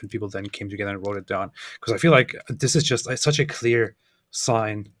stuff, and people then came together and wrote it down. Because I feel like this is just such a clear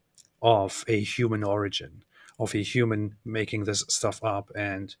sign of a human origin, of a human making this stuff up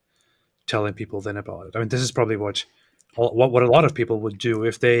and telling people then about it. I mean, this is probably what a lot of people would do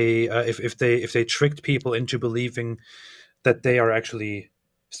if they tricked people into believing that they are actually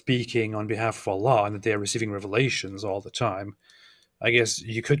speaking on behalf of Allah and that they are receiving revelations all the time. I guess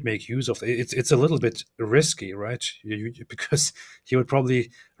you could make use of it. It's a little bit risky, right? Because you would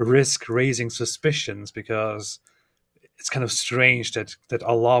probably risk raising suspicions, because it's kind of strange that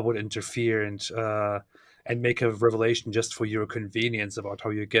Allah would interfere and make a revelation just for your convenience about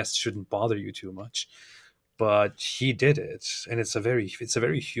how your guests shouldn't bother you too much. But he did it, and it's a very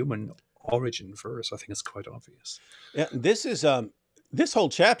human origin verse. I think it's quite obvious. Yeah, this is this whole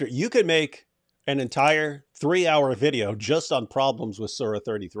chapter. You could make an entire 3-hour video just on problems with Surah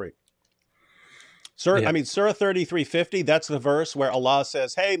 33. Surah 3350, that's the verse where Allah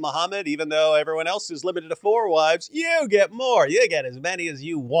says, hey, Muhammad, even though everyone else is limited to 4 wives, you get more. You get as many as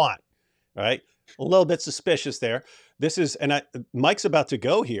you want. Right? A little bit suspicious there. This is, and Mike's about to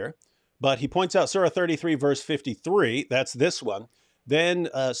go here, but he points out Surah 33, verse 53. That's this one. Then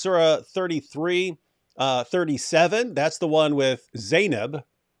Surah 33, 37. That's the one with Zainab.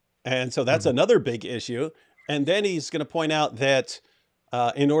 And so that's another big issue. And then he's going to point out that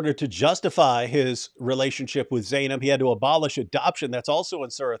in order to justify his relationship with Zainab, he had to abolish adoption. That's also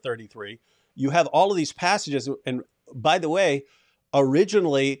in Surah 33. You have all of these passages. And by the way,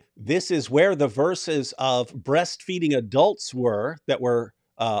 originally, this is where the verses of breastfeeding adults were that were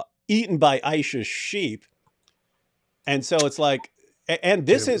eaten by Aisha's sheep. And so it's like, and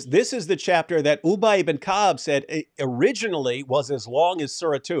this is the chapter that Ubay ibn Ka'b said originally was as long as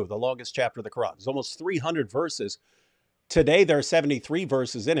Surah 2, the longest chapter of the Quran. It's almost 300 verses. Today, there are 73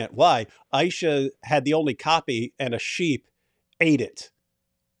 verses in it. Why? Aisha had the only copy and a sheep ate it.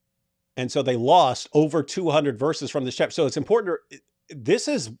 And so they lost over 200 verses from this chapter. So it's important. This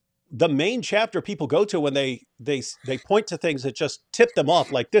is the main chapter people go to when they point to things that just tip them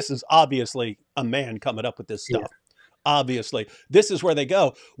off. Like, this is obviously a man coming up with this stuff. Yeah. Obviously, this is where they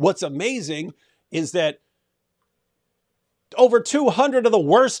go. What's amazing is that over 200 of the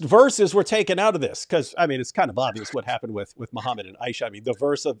worst verses were taken out of this. Because, I mean, it's kind of obvious what happened with Muhammad and Aisha. I mean, the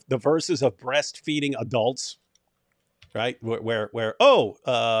verses of breastfeeding adults, right? Where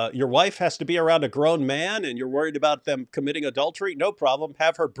your wife has to be around a grown man and you're worried about them committing adultery. No problem.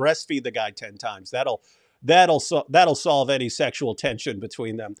 Have her breastfeed the guy 10 times. That'll solve any sexual tension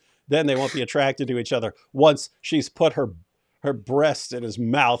between them. Then they won't be attracted to each other once she's put her breasts in his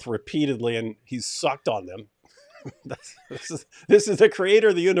mouth repeatedly and he's sucked on them. This is the creator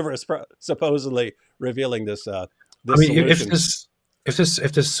of the universe supposedly revealing this. I mean, if this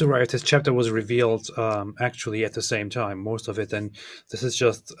surah, if this chapter was revealed actually at the same time, most of it, then this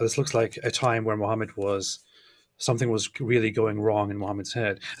looks like a time where something was really going wrong in Muhammad's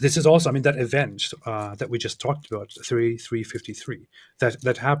head. This is also, I mean, that event that we just talked about, 353,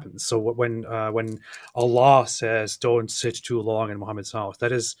 that happens. So when Allah says, don't sit too long in Muhammad's house,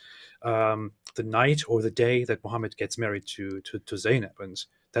 that is the night or the day that Muhammad gets married to Zainab, and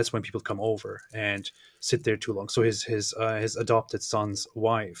that's when people come over and sit there too long. So his adopted son's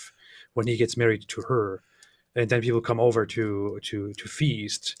wife, when he gets married to her, and then people come over to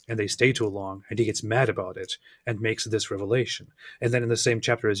feast and they stay too long, and he gets mad about it and makes this revelation. And then in the same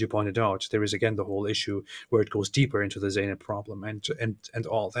chapter, as you pointed out, there is again the whole issue where it goes deeper into the Zainab problem and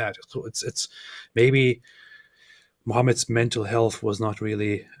all that. So it's maybe Muhammad's mental health was not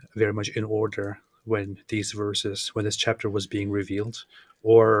really very much in order when this chapter was being revealed,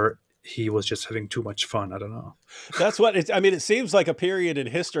 or he was just having too much fun. I don't know. That's what it seems like a period in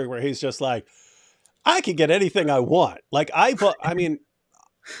history where he's just like, I can get anything I want. Like, I mean,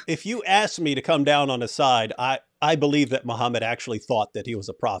 if you asked me to come down on his side, I believe that Muhammad actually thought that he was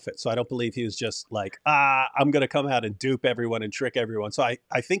a prophet. So I don't believe he was just like, I'm going to come out and dupe everyone and trick everyone. So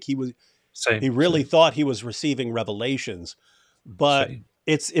I think he was, he really thought he was receiving revelations, but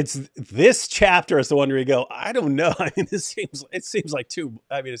it's this chapter is the one where you go, I don't know. I mean, it seems like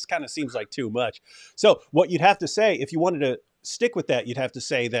it kind of seems like too much. So what you'd have to say, if you wanted to stick with that, you'd have to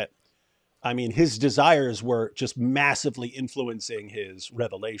say that, I mean, his desires were just massively influencing his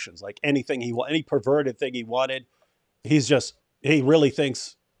revelations. Like any perverted thing he wanted, he really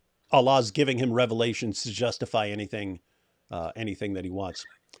thinks Allah's giving him revelations to justify anything that he wants.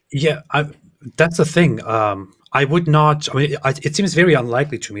 Yeah, that's the thing. I would not. I mean, it seems very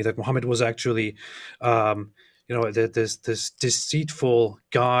unlikely to me that Muhammad was actually, this deceitful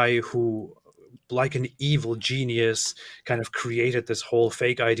guy who, like an evil genius, kind of created this whole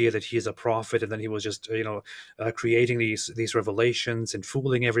fake idea that he is a prophet, and then he was just creating these revelations and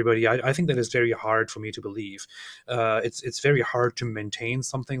fooling everybody. I think that is very hard for me to believe. It's very hard to maintain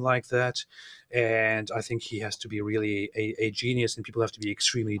something like that, and I think he has to be really a genius, and people have to be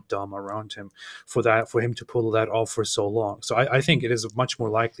extremely dumb around him for him to pull that off for so long. So I think it is much more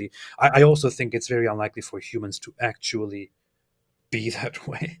likely. I also think it's very unlikely for humans to actually be that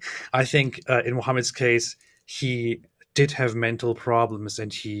way. I think in Muhammad's case, he did have mental problems,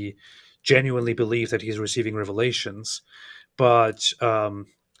 and he genuinely believed that he's receiving revelations, but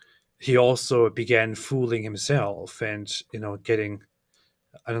he also began fooling himself and getting,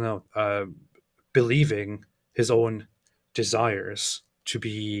 I don't know, believing his own desires to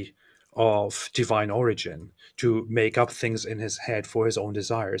be of divine origin, to make up things in his head for his own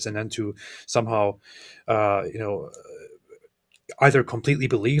desires, and then to somehow either completely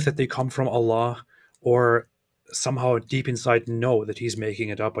believe that they come from Allah, or somehow deep inside know that he's making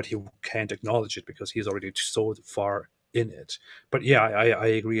it up, but he can't acknowledge it because he's already so far in it. But yeah, I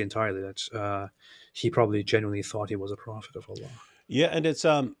agree entirely that he probably genuinely thought he was a prophet of Allah. Yeah, and it's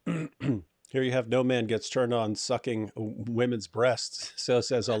here you have no man gets turned on sucking women's breasts, so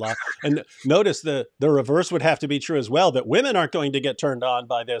says Allah. And notice the reverse would have to be true as well, that women aren't going to get turned on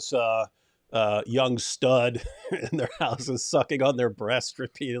by this young stud in their houses sucking on their breast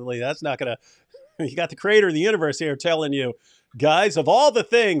repeatedly. That's not going to. You got the creator of the universe here telling you, guys, of all the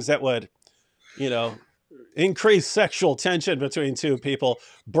things that would, you know, increase sexual tension between two people,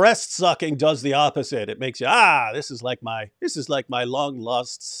 breast sucking does the opposite. It makes you, this is like my long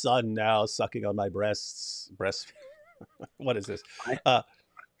lost son now sucking on my breasts. What is this? Yeah.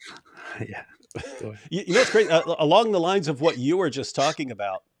 You know, it's great. Along the lines of what you were just talking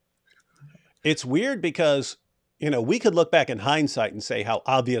about, it's weird because, you know, we could look back in hindsight and say how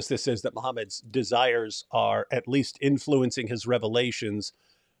obvious this is that Muhammad's desires are at least influencing his revelations,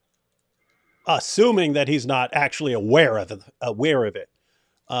 assuming that he's not actually aware of it.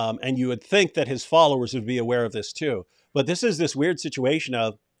 And you would think that his followers would be aware of this too. But this is this weird situation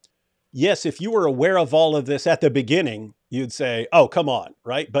of, yes, if you were aware of all of this at the beginning, you'd say, oh, come on,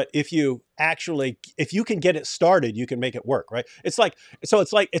 right? But if you can get it started, you can make it work, right? It's like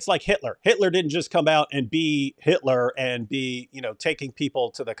Hitler. Hitler didn't just come out and be Hitler and be, you know, taking people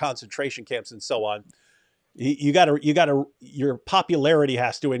to the concentration camps and so on. Your popularity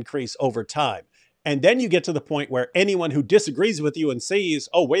has to increase over time. And then you get to the point where anyone who disagrees with you and sees,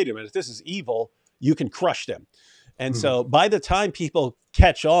 oh, wait a minute, this is evil, you can crush them. And so by the time people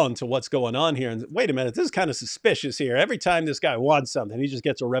catch on to what's going on here and wait a minute, this is kind of suspicious here. Every time this guy wants something, he just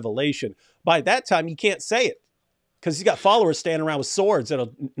gets a revelation. By that time, you can't say it because he's got followers standing around with swords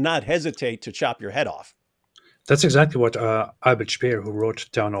that'll not hesitate to chop your head off. That's exactly what Albert Speer, who wrote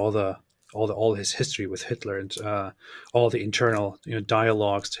down all his history with Hitler and all the internal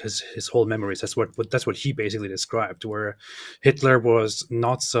dialogues, his whole memories. That's what he basically described. Where Hitler was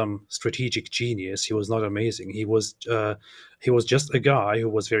not some strategic genius. He was not amazing. He was just a guy who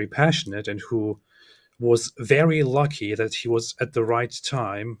was very passionate and who was very lucky that he was at the right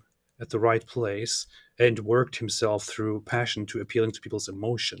time, at the right place, and worked himself through passion to appealing to people's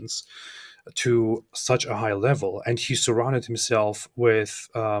emotions to such a high level. And he surrounded himself with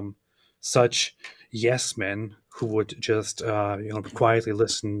such yes men who would just quietly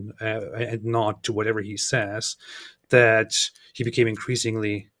listen and nod to whatever he says, that he became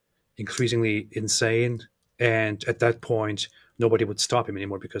increasingly insane. And at that point, nobody would stop him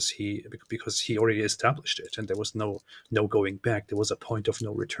anymore because he already established it, and there was no going back. There was a point of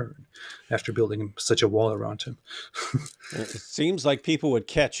no return after building such a wall around him. It seems like people would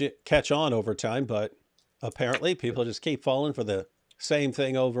catch on over time, but apparently people just keep falling for the same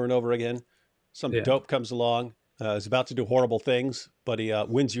thing over and over again. Some dope comes along, is about to do horrible things, but he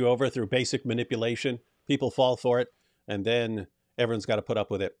wins you over through basic manipulation. People fall for it, and then everyone's got to put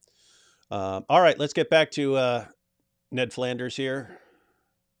up with it. All right, let's get back to Ned Flanders here.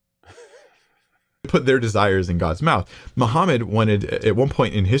 Put their desires in God's mouth. Muhammad wanted, at one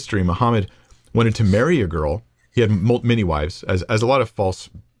point in history, Muhammad wanted to marry a girl. He had many wives, as a lot of false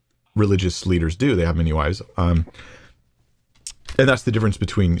religious leaders do. They have many wives. And that's the difference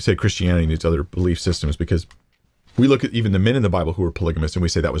between, say, Christianity and these other belief systems, because we look at even the men in the Bible who were polygamous and we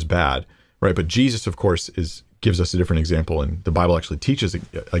say that was bad, right? But Jesus, of course, gives us a different example, and the Bible actually teaches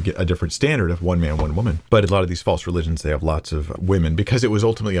a different standard of one man, one woman. But a lot of these false religions, they have lots of women because it was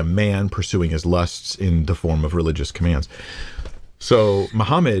ultimately a man pursuing his lusts in the form of religious commands. So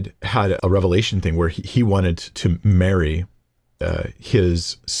Muhammad had a revelation thing where he wanted to marry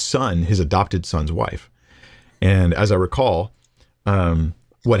his son, his adopted son's wife. And as I recall,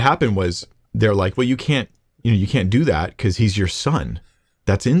 what happened was they're like, well, you can't do that because he's your son.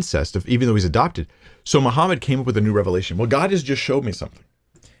 That's incest, even though he's adopted. So Muhammad came up with a new revelation. Well, God has just showed me something.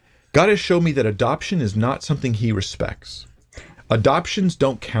 God has showed me that adoption is not something he respects. Adoptions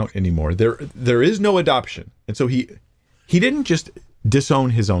don't count anymore. There is no adoption. And so he didn't just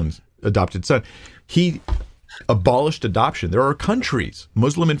disown his own adopted son. He abolished adoption. There are countries,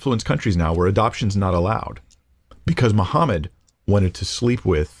 Muslim-influenced countries now, where adoption's not allowed because Muhammad wanted to sleep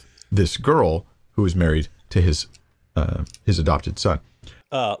with this girl who was married to his adopted son.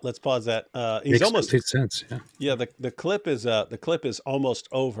 Let's pause that. Makes complete sense. Yeah. The clip is almost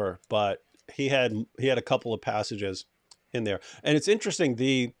over, but he had a couple of passages in there, and it's interesting,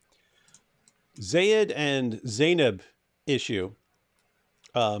 the Zayd and Zainab issue.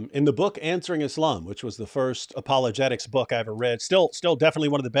 In the book Answering Islam, which was the first apologetics book I ever read, still definitely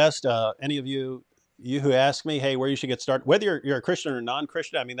one of the best. Any of you you who ask me, hey, where you should get started, whether you're a Christian or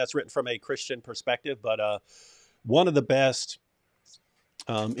non-Christian, I mean, that's written from a Christian perspective, but one of the best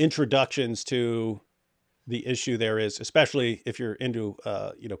introductions to the issue there is, especially if you're into,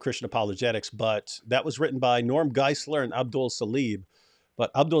 Christian apologetics, but that was written by Norm Geisler and Abdul Salib. But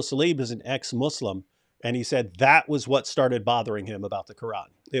Abdul Salib is an ex-Muslim, and he said that was what started bothering him about the Quran.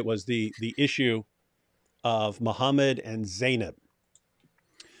 It was the issue of Muhammad and Zainab.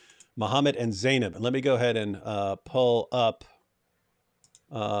 Muhammad and Zainab. And let me go ahead and pull up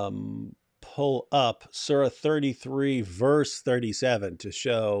Surah 33, verse 37 to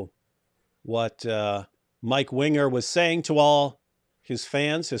show what Mike Winger was saying to all his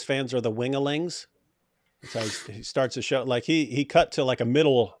fans. His fans are the Wingalings. So he starts a show, like he cut to like a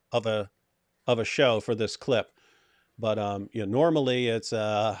middle of a show for this clip. But normally it's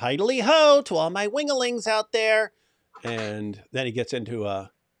hidely ho to all my Wingalings out there. And then he gets into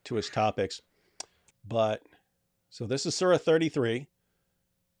to his topics. But so this is Surah 33,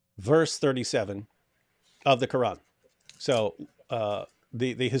 verse 37 of the Quran. So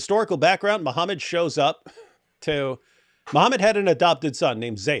the historical background, Muhammad had an adopted son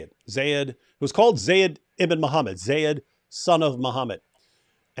named Zayd. Zayd was called Zayd ibn Muhammad, Zayd, son of Muhammad.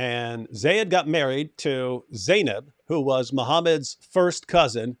 And Zayd got married to Zainab, who was Muhammad's first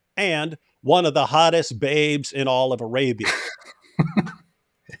cousin and one of the hottest babes in all of Arabia.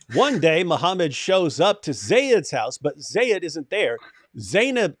 One day, Muhammad shows up to Zayd's house, but Zayd isn't there.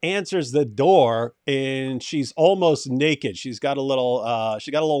 Zainab answers the door and she's almost naked. She's got a little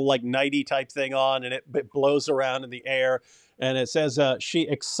like nightie type thing on, and it blows around in the air. And it says she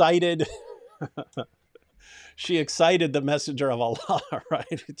excited the messenger of Allah,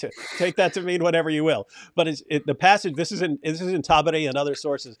 right? Take that to mean whatever you will. But the passage, this is in Tabari and other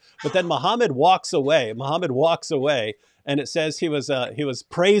sources. But then Muhammad walks away. And it says he was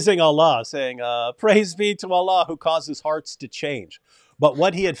praising Allah, saying, praise be to Allah who causes hearts to change. But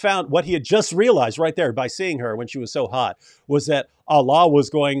what he had just realized right there by seeing her when she was so hot, was that Allah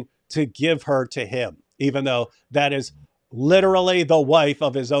was going to give her to him, even though that is literally the wife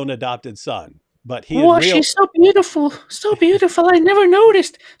of his own adopted son. But she's so beautiful. So beautiful. I never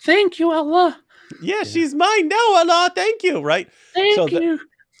noticed. Thank you, Allah. Yeah, she's mine now, Allah. Thank you. Right. Thank you.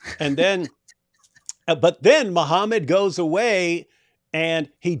 And then, but then Muhammad goes away and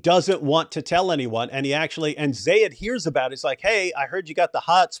he doesn't want to tell anyone. And Zayd hears about it. It's like, hey, I heard you got the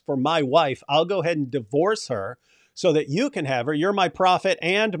hots for my wife. I'll go ahead and divorce her so that you can have her. You're my prophet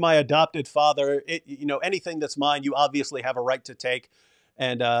and my adopted father. Anything that's mine, you obviously have a right to take.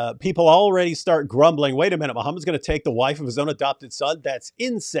 And people already start grumbling, wait a minute, Muhammad's going to take the wife of his own adopted son? That's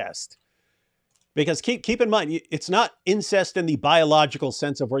incest. Because keep in mind, it's not incest in the biological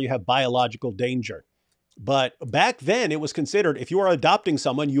sense of where you have biological danger. But back then, it was considered, if you are adopting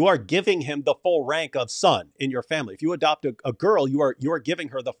someone, you are giving him the full rank of son in your family. If you adopt a girl, you are giving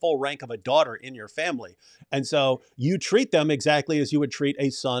her the full rank of a daughter in your family. And so you treat them exactly as you would treat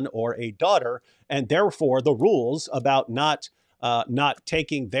a son or a daughter. And therefore, the rules about not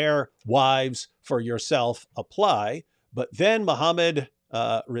taking their wives for yourself apply. But then Muhammad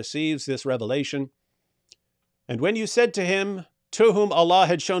receives this revelation. And when you said to him, to whom Allah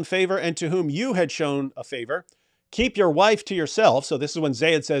had shown favor and to whom you had shown a favor, keep your wife to yourself. So this is when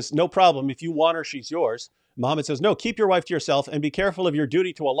Zayd says, no problem. If you want her, she's yours. Muhammad says, no, keep your wife to yourself and be careful of your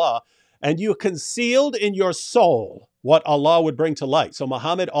duty to Allah. And you concealed in your soul what Allah would bring to light. So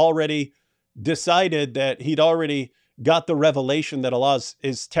Muhammad already decided that he'd already got the revelation that Allah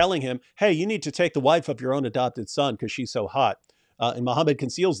is telling him, hey, you need to take the wife of your own adopted son because she's so hot. And Muhammad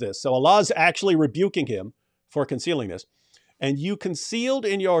conceals this. So Allah is actually rebuking him for concealing this. And you concealed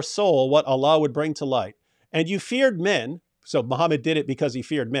in your soul what Allah would bring to light. And you feared men. So Muhammad did it because he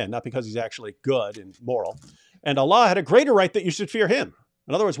feared men, not because he's actually good and moral. And Allah had a greater right that you should fear him.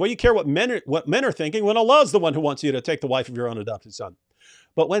 In other words, what do you care what men are thinking when Allah is the one who wants you to take the wife of your own adopted son?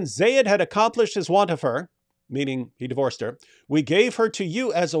 But when Zayd had accomplished his want of her, meaning he divorced her, we gave her to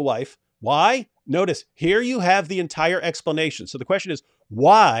you as a wife. Why? Notice, here you have the entire explanation. So the question is,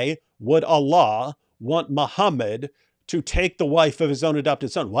 why would Allah want Muhammad to take the wife of his own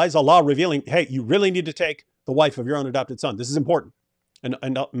adopted son? Why is Allah revealing, hey, you really need to take the wife of your own adopted son? This is important.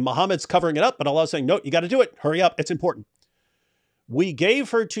 And Muhammad's covering it up, but Allah's saying, no, you got to do it. Hurry up. It's important. We gave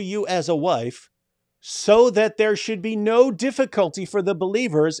her to you as a wife so that there should be no difficulty for the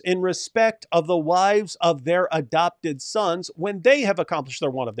believers in respect of the wives of their adopted sons when they have accomplished their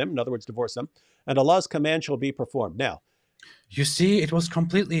want of them. In other words, divorce them. And Allah's command shall be performed. Now, you see, it was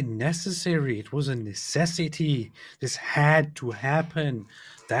completely necessary. It was a necessity. This had to happen.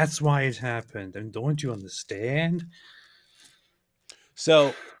 That's why it happened. And don't you understand?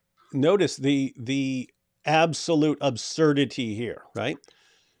 So notice the absolute absurdity here, right?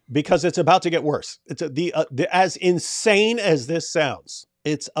 Because it's about to get worse. It's as insane as this sounds,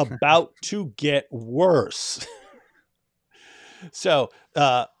 it's about to get worse. So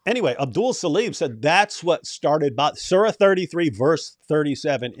anyway, Abdul Salim said that's what started Surah 33, verse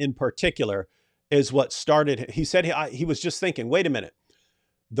 37 in particular is what started. He said he was just thinking, wait a minute.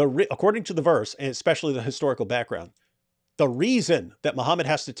 According to the verse, and especially the historical background, the reason that Muhammad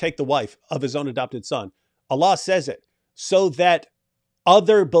has to take the wife of his own adopted son, Allah says it so that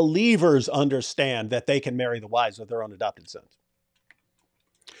other believers understand that they can marry the wives of their own adopted sons.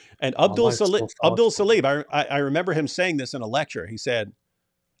 And Abdul Salim, I remember him saying this in a lecture. He said,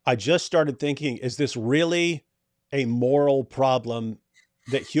 I just started thinking, is this really a moral problem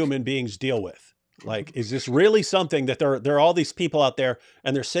that human beings deal with? Like, is this really something that there are all these people out there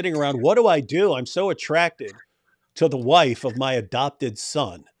and they're sitting around, what do I do? I'm so attracted to the wife of my adopted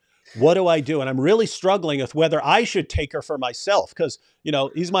son. What do I do? And I'm really struggling with whether I should take her for myself because, you know,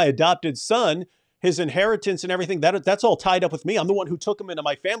 he's my adopted son. His inheritance and everything, that's all tied up with me. I'm the one who took him into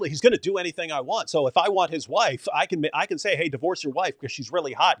my family. He's going to do anything I want. So if I want his wife, I can say, hey, divorce your wife because she's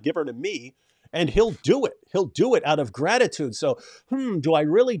really hot. Give her to me. And he'll do it. He'll do it out of gratitude. So, do I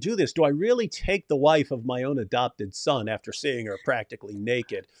really do this? Do I really take the wife of my own adopted son after seeing her practically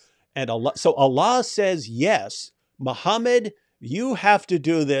naked? And Allah says, yes, Muhammad, you have to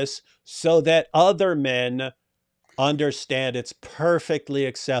do this so that other men understand it's perfectly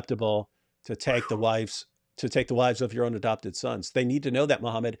acceptable to take the wives of your own adopted sons. They need to know that,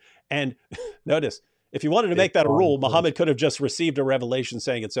 Muhammad. And notice, if you wanted to make that a rule, Muhammad could have just received a revelation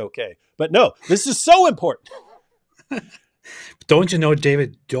saying it's okay. But no, this is so important. Don't you know,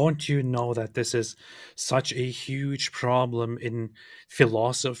 David, don't you know that this is such a huge problem in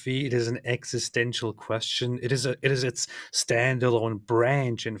philosophy? It is an existential question. It is its standalone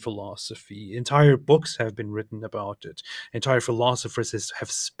branch in philosophy. Entire books have been written about it. Entire philosophers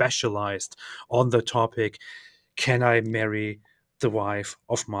have specialized on the topic, can I marry the wife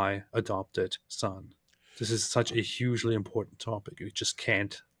of my adopted son? This is such a hugely important topic. You just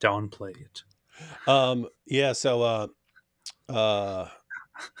can't downplay it. I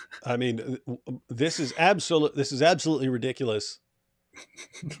mean, this is absolutely ridiculous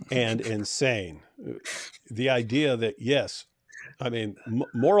and insane. The idea that, yes, I mean,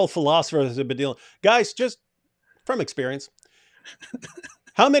 moral philosophers have been dealing, guys, just from experience,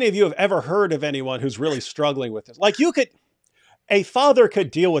 how many of you have ever heard of anyone who's really struggling with this? Like a father could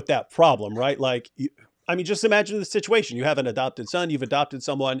deal with that problem, right? Like, I mean, just imagine the situation. You have an adopted son, you've adopted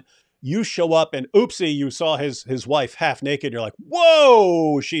someone, you show up and oopsie, you saw his wife half naked. You're like,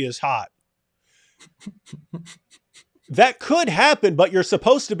 whoa, she is hot. That could happen, but you're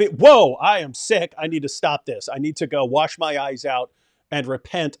supposed to be, whoa, I am sick. I need to stop this. I need to go wash my eyes out and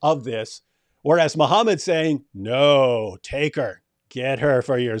repent of this. Whereas Muhammad's saying, no, take her, get her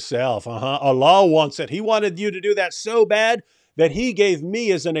for yourself. Allah wants it. He wanted you to do that so bad that he gave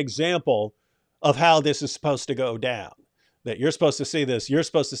me as an example of how this is supposed to go down. That you're supposed to see this. You're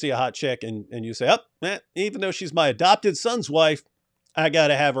supposed to see a hot chick and you say, even though she's my adopted son's wife, I got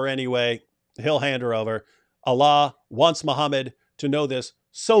to have her anyway. He'll hand her over. Allah wants Muhammad to know this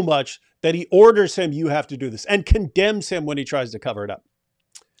so much that he orders him, you have to do this, and condemns him when he tries to cover it up.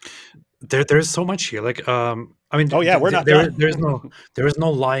 There's so much here. Like, I mean, we're not. There is no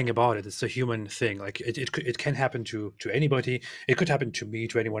lying about it. It's a human thing. Like it can happen to anybody. It could happen to me,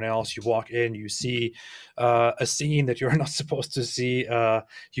 to anyone else. You walk in, you see a scene that you're not supposed to see.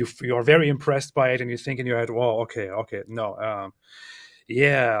 You are very impressed by it, and you think in your head, "Well, okay, no,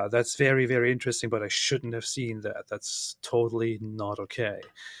 yeah, that's very, very interesting, but I shouldn't have seen that. That's totally not okay."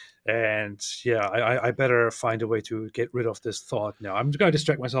 And yeah, I better find a way to get rid of this thought now. I'm going to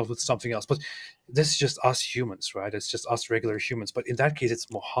distract myself with something else. But this is just us humans, right? It's just us regular humans. But in that case,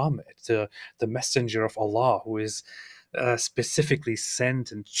 it's Muhammad, the messenger of Allah, who is specifically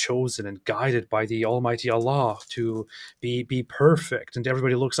sent and chosen and guided by the Almighty Allah to be perfect. And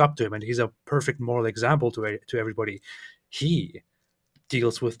everybody looks up to him. And he's a perfect moral example to everybody. He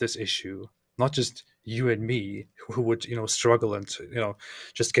deals with this issue, not just you and me who would, struggle and,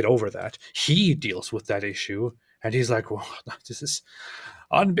 just get over that. He deals with that issue and he's like, well, this is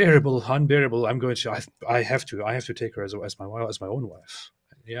unbearable. I'm going to, I have to take her as my own wife.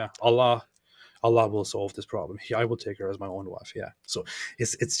 Yeah. Allah will solve this problem. I will take her as my own wife. Yeah. So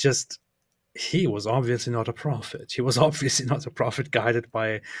it's just, he was obviously not a prophet. He was obviously not a prophet guided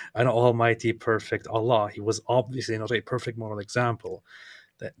by an almighty, perfect Allah. He was obviously not a perfect moral example.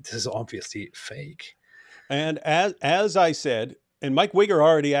 That this is obviously fake. And as I said, and Mike Wigger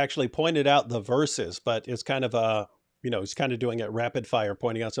already actually pointed out the verses, but it's kind of he's kind of doing it rapid fire,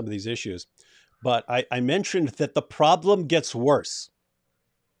 pointing out some of these issues. But I mentioned that the problem gets worse.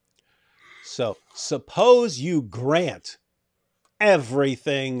 So suppose you grant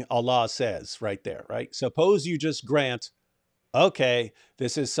everything Allah says right there, right? Suppose you just grant, okay,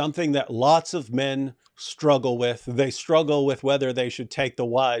 this is something that lots of men struggle with. They struggle with whether they should take the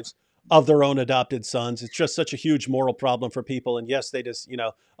wives of their own adopted sons. It's just such a huge moral problem for people. And yes, they just,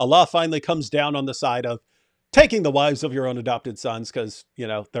 Allah finally comes down on the side of taking the wives of your own adopted sons because,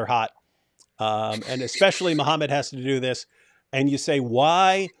 they're hot. And especially Muhammad has to do this. And you say,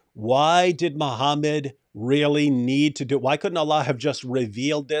 why did Muhammad really need to do it? Why couldn't Allah have just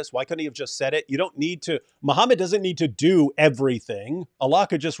revealed this? Why couldn't he have just said it? You don't need to, Muhammad doesn't need to do everything. Allah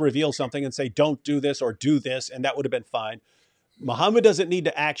could just reveal something and say, don't do this or do this, and that would have been fine. Muhammad doesn't need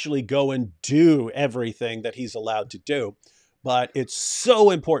to actually go and do everything that he's allowed to do. But it's so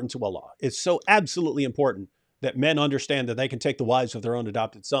important to Allah. It's so absolutely important that men understand that they can take the wives of their own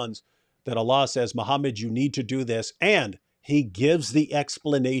adopted sons, that Allah says, Muhammad, you need to do this. And he gives the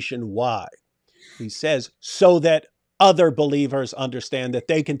explanation why. He says, so that other believers understand that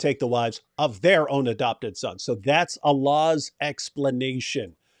they can take the wives of their own adopted sons. So that's Allah's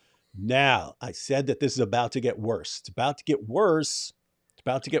explanation. Now, I said that this is about to get worse. It's about to get worse. It's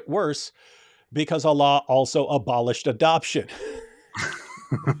about to get worse because Allah also abolished adoption.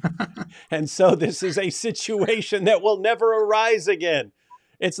 And so this is a situation that will never arise again.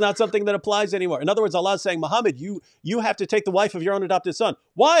 It's not something that applies anymore. In other words, Allah is saying, Muhammad, you have to take the wife of your own adopted son.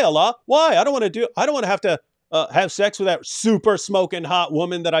 Why, Allah? Why? I don't want to have to have sex with that super smoking hot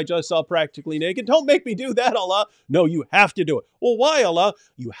woman that I just saw practically naked. Don't make me do that, Allah. No, you have to do it. Well, why, Allah?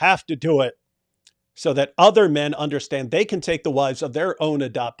 You have to do it so that other men understand they can take the wives of their own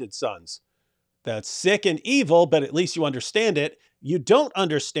adopted sons. That's sick and evil, but at least you understand it. You don't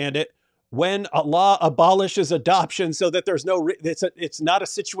understand it when Allah abolishes adoption so that there's it's not a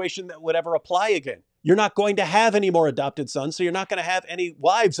situation that would ever apply again. You're not going to have any more adopted sons, so you're not going to have any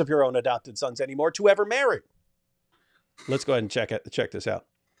wives of your own adopted sons anymore to ever marry. Let's go ahead and check this out.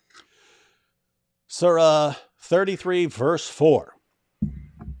 Surah 33, verse 4.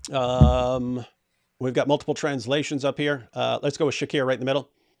 We've got multiple translations up here. Let's go with Shakir right in the middle.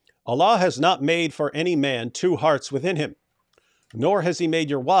 Allah has not made for any man two hearts within him, nor has he made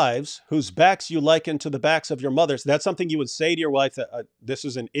your wives, whose backs you liken to the backs of your mothers. That's something you would say to your wife. This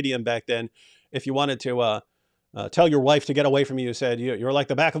was an idiom back then. If you wanted to tell your wife to get away from you, you said, you're like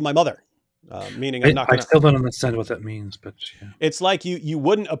the back of my mother. Meaning I'm not going to... I still don't understand what that means, but yeah. It's like you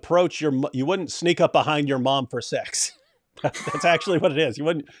wouldn't you wouldn't sneak up behind your mom for sex. That's actually what it is. You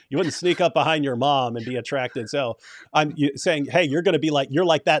wouldn't sneak up behind your mom and be attracted. So I'm saying, hey, you're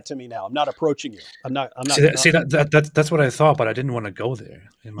like that to me now. I'm not approaching you. I'm not. That's what I thought, but I didn't want to go there.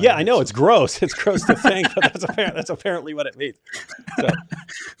 Yeah, I know it's gross. It's gross to think, but that's apparently what it means. So,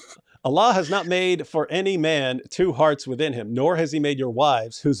 Allah has not made for any man two hearts within him, nor has he made your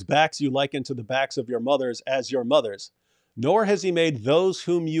wives, whose backs you liken to the backs of your mothers, as your mothers, nor has he made those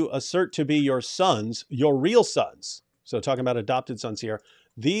whom you assert to be your sons, your real sons. So talking about adopted sons here.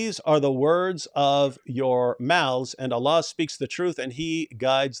 These are the words of your mouths, and Allah speaks the truth, and he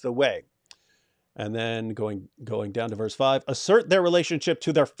guides the way. And then going down to verse 5, assert their relationship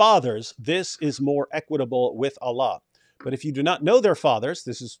to their fathers. This is more equitable with Allah. But if you do not know their fathers,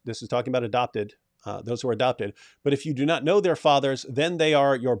 this is talking about adopted, those who are adopted. But if you do not know their fathers, then they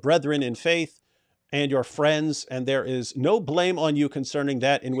are your brethren in faith and your friends, and there is no blame on you concerning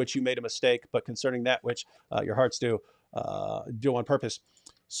that in which you made a mistake, but concerning that which your hearts do on purpose.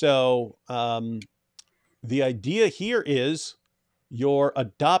 So the idea here is your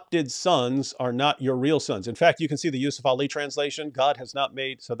adopted sons are not your real sons. In fact, you can see the Yusuf Ali translation. God has not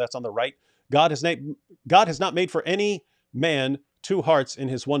made, so that's on the right. God has not made for any man two hearts in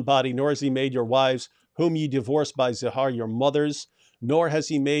his one body, nor has he made your wives, whom ye divorced by zihar, your mothers, nor has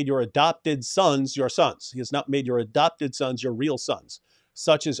he made your adopted sons your sons. He has not made your adopted sons your real sons.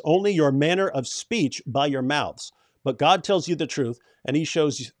 Such is only your manner of speech by your mouths. But God tells you the truth, and he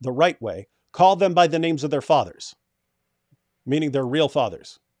shows you the right way. Call them by the names of their fathers, meaning their real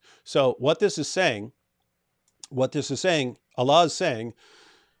fathers. So what this is saying, Allah is saying,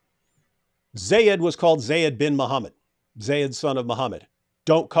 Zayd was called Zayd bin Muhammad, Zayd son of Muhammad.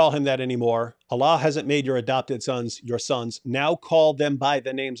 Don't call him that anymore. Allah hasn't made your adopted sons your sons. Now call them by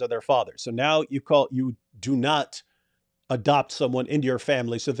the names of their fathers. So now you do not adopt someone into your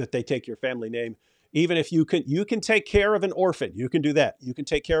family so that they take your family name. Even if you can take care of an orphan, you can do that. You can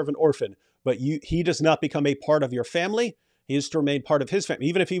take care of an orphan, but he does not become a part of your family. He is to remain part of his family,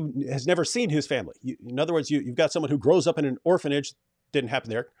 even if he has never seen his family. In other words, you've got someone who grows up in an orphanage, didn't happen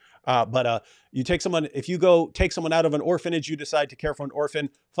there, But you take someone, if you go take someone out of an orphanage, you decide to care for an orphan,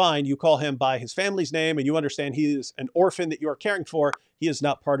 fine. You call him by his family's name and you understand he is an orphan that you are caring for. He is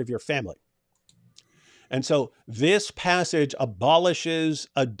not part of your family. And so this passage abolishes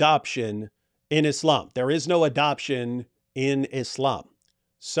adoption in Islam. There is no adoption in Islam.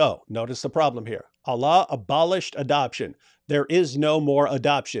 So notice the problem here. Allah abolished adoption. There is no more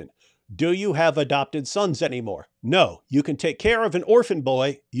adoption. Do you have adopted sons anymore? No. You can take care of an orphan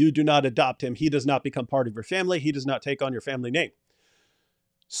boy. You do not adopt him. He does not become part of your family. He does not take on your family name.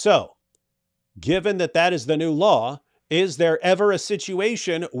 So, given that that is the new law, is there ever a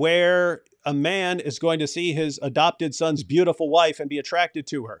situation where a man is going to see his adopted son's beautiful wife and be attracted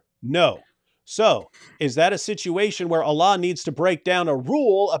to her? No. So, is that a situation where Allah needs to break down a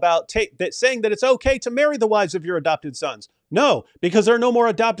rule about saying that it's okay to marry the wives of your adopted sons? No, because there are no more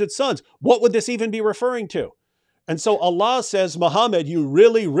adopted sons. What would this even be referring to? And so Allah says, Muhammad, you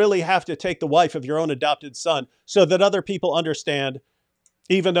really, really have to take the wife of your own adopted son so that other people understand,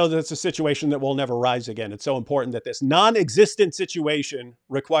 even though that's a situation that will never rise again. It's so important that this non-existent situation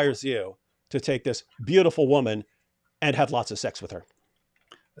requires you to take this beautiful woman and have lots of sex with her.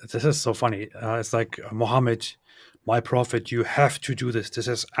 This is so funny. It's like, Muhammad, my prophet, you have to do this. This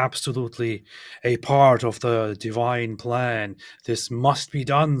is absolutely a part of the divine plan. This must be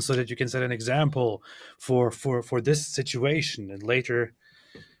done so that you can set an example for this situation. And later,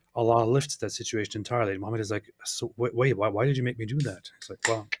 Allah lifts that situation entirely. Muhammad is like, so wait, why did you make me do that? It's like,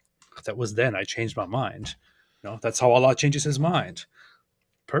 well, that was then. I changed my mind. You know, that's how Allah changes his mind.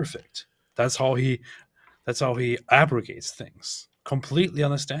 Perfect. That's how he abrogates things. Completely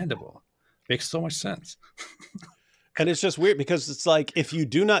understandable. Makes so much sense. And it's just weird because it's like, if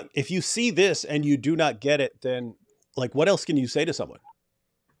you see this and you do not get it, then like, what else can you say to someone?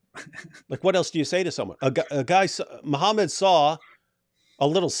 Like, what else do you say to someone? A guy, Muhammad saw a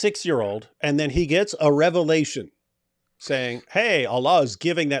little 6-year-old and then he gets a revelation saying, hey, Allah is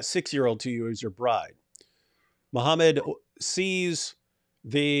giving that 6-year-old to you as your bride. Muhammad sees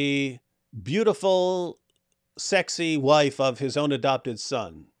the beautiful, sexy wife of his own adopted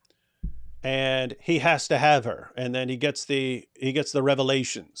son, and he has to have her. And then he gets the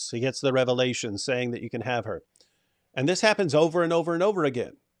revelations. He gets the revelations saying that you can have her. And this happens over and over and over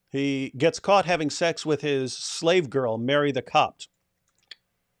again. He gets caught having sex with his slave girl, Mary the Copt.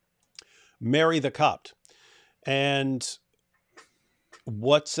 Mary the Copt. And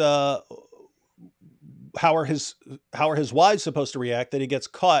what's how are his wives supposed to react that he gets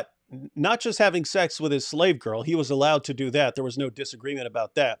caught not just having sex with his slave girl? He was allowed to do that. There was no disagreement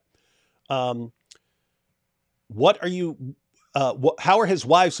about that. How are his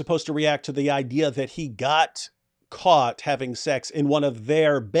wives supposed to react to the idea that he got caught having sex in one of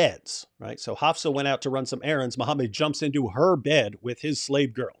their beds, right? So Hafsa went out to run some errands. Muhammad jumps into her bed with his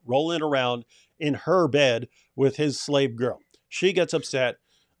slave girl, rolling around in her bed with his slave girl. She gets upset.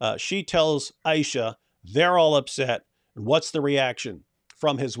 She tells Aisha, they're all upset. And what's the reaction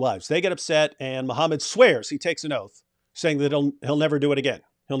from his wives? They get upset, and Muhammad swears, he takes an oath, saying that he'll never do it again.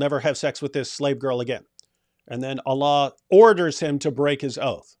 He'll never have sex with this slave girl again. And then Allah orders him to break his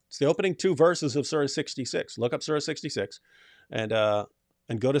oath. It's the opening 2 verses of Surah 66. Look up Surah 66 and go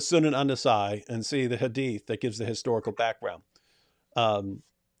to Sunan an-Nasai and see the hadith that gives the historical background.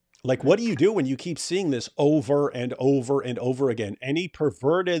 Like, what do you do when you keep seeing this over and over and over again? Any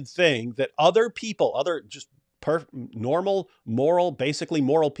perverted thing that other people, other just normal, moral, basically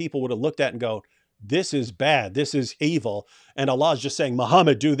moral people would have looked at and go, this is bad. This is evil. And Allah is just saying,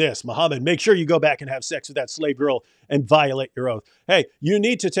 Muhammad, do this. Muhammad, make sure you go back and have sex with that slave girl and violate your oath. Hey, you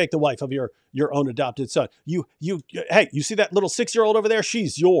need to take the wife of your own adopted son. Hey, you see that little 6-year-old over there?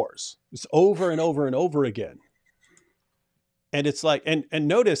 She's yours. It's over and over and over again. And it's like, and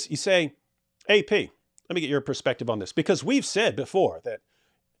notice you say, AP, let me get your perspective on this, because we've said before that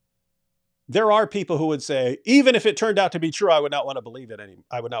there are people who would say, even if it turned out to be true, I would not want to believe it.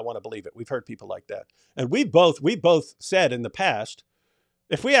 I would not want to believe it. We've heard people like that. And we both said in the past,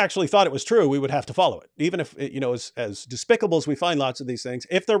 if we actually thought it was true, we would have to follow it. Even if, as despicable as we find lots of these things,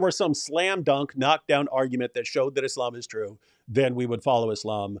 if there were some slam dunk knockdown argument that showed that Islam is true, then we would follow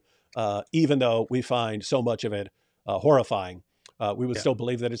Islam, even though we find so much of it horrifying. We would still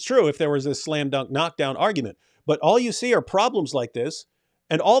believe that it's true if there was this slam dunk knockdown argument. But all you see are problems like this.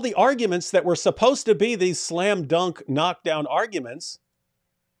 And all the arguments that were supposed to be these slam dunk knockdown arguments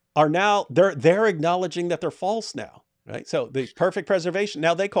are now, they're acknowledging that they're false now, right? So the perfect preservation,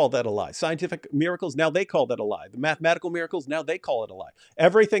 now they call that a lie. Scientific miracles, now they call that a lie. The mathematical miracles, now they call it a lie.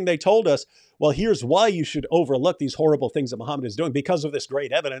 Everything they told us, well, here's why you should overlook these horrible things that Muhammad is doing because of this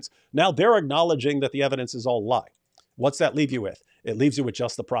great evidence. Now they're acknowledging that the evidence is all lie. What's that leave you with? It leaves you with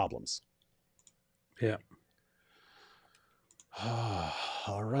just the problems. Yeah.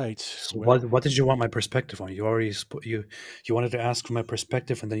 All right. So Well, what did you want my perspective on? You already you wanted to ask for my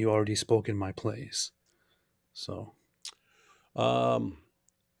perspective, and then you already spoke in my place. So,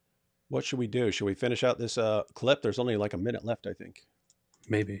 what should we do? Should we finish out this clip? There's only like a minute left, I think.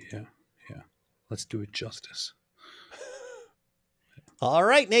 maybe, yeah. Let's do it justice. All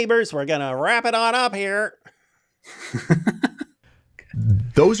right, neighbors, we're going to wrap it on up here.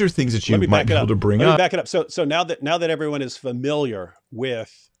 Those are things that you might be able to bring Let me up. back it up. So now that everyone is familiar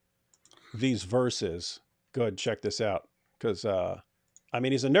with these verses, go ahead and check this out. Because I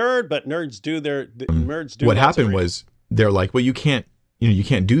mean, he's a nerd, but nerds do nerds do. What happened was they're like, well, you can't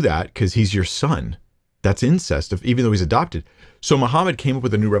do that because he's your son. That's incest, even though he's adopted. So Muhammad came up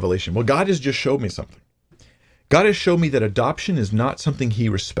with a new revelation. Well, God has just showed me something. God has shown me that adoption is not something he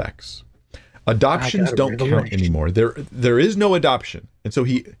respects. Adoptions don't count anymore. There is no adoption. And so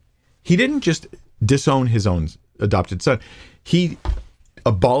he didn't just disown his own adopted son. He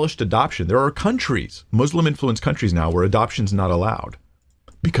abolished adoption. There are countries, Muslim-influenced countries now, where adoption's not allowed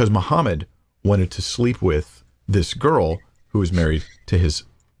because Muhammad wanted to sleep with this girl who was married to his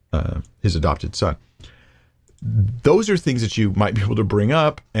adopted son. Those are things that you might be able to bring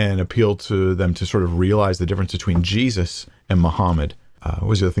up and appeal to them to sort of realize the difference between Jesus and Muhammad. What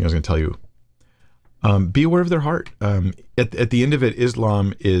was the other thing I was going to tell you? Be aware of their heart. At the end of it,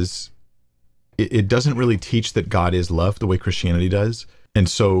 Islam it doesn't really teach that God is love the way Christianity does. And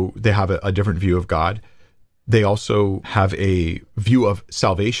so they have a different view of God. They also have a view of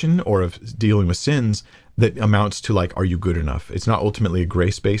salvation or of dealing with sins that amounts to like, are you good enough? It's not ultimately a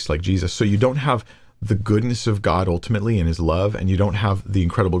grace-based like Jesus. So you don't have the goodness of God ultimately in his love, and you don't have the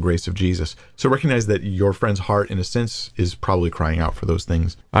incredible grace of Jesus. So recognize that your friend's heart, in a sense, is probably crying out for those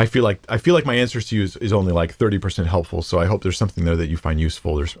things. I feel like my answers to you is only like 30% helpful. So I hope there's something there that you find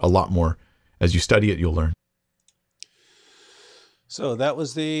useful. There's a lot more. As you study it, you'll learn. So that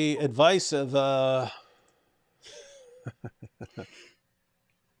was the advice of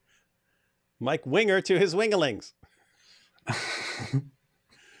Mike Winger to his winglings.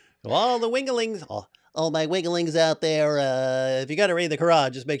 All the winglings, all my winglings out there. If you got to read the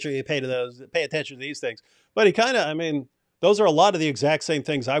Quran, just make sure you pay attention to these things. But he kind of, I mean, those are a lot of the exact same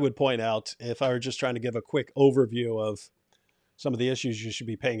things I would point out if I were just trying to give a quick overview of some of the issues you should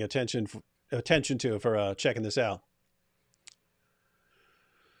be paying attention to for checking this out.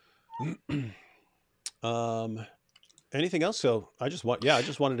 Anything else? So I just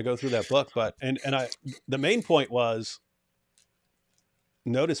wanted to go through that book, but the main point was,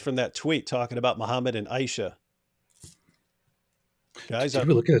 notice from that tweet talking about Muhammad and Aisha. Guys, did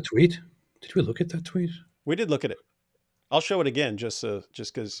we look at a tweet? Did we look at that tweet? We did look at it. I'll show it again just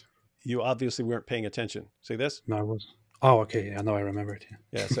because you obviously weren't paying attention. See this? No, I was. Oh, okay. I know. I remember it.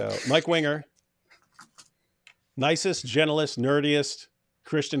 Yeah. So Mike Winger, nicest, gentlest, nerdiest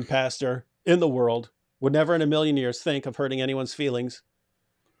Christian pastor in the world, would never in a million years think of hurting anyone's feelings.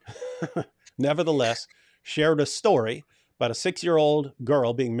 Nevertheless, shared a story about a 6-year-old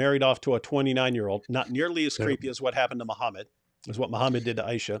girl being married off to a 29-year-old, not nearly as creepy as what happened to Muhammad, as what Muhammad did to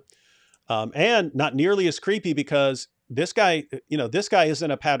Aisha. And not nearly as creepy because this guy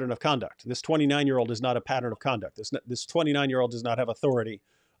isn't a pattern of conduct. This 29-year-old is not a pattern of conduct. This 29-year-old does not have authority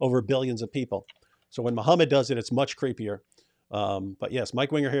over billions of people. So when Muhammad does it, it's much creepier. But yes,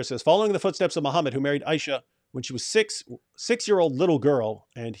 Mike Winger here says, following the footsteps of Muhammad, who married Aisha when she was six-year-old little girl,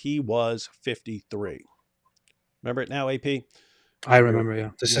 and he was 53. Remember it now, AP? I remember, yeah.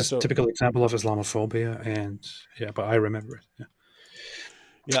 This is a typical example of Islamophobia, and but I remember it. Yeah.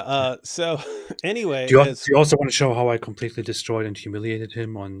 Yeah. So anyway, do you also want to show how I completely destroyed and humiliated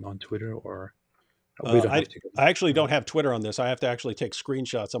him on Twitter, or I actually don't have Twitter on this. I have to actually take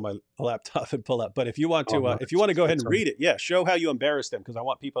screenshots on my laptop and pull up. But if you want to, go ahead and read it, yeah, show how you embarrassed him, because I don't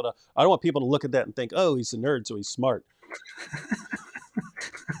want people to look at that and think, oh, he's a nerd, so he's smart.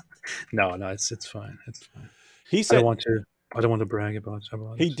 No, it's fine. It's fine. He said, I don't want to brag about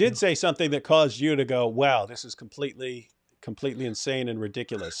he it. did say something that caused you to go, wow, this is completely insane and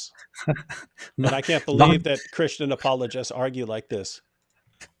ridiculous. And I can't believe that Christian apologists argue like this.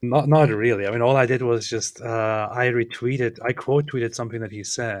 Not really. I mean, all I did was just I quote tweeted something that he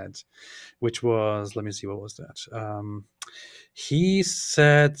said, which was, let me see, what was that? He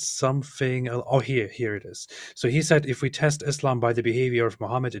said something. Oh, here it is. So he said, if we test Islam by the behavior of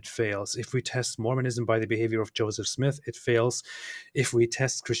Muhammad, it fails. If we test Mormonism by the behavior of Joseph Smith, it fails. If we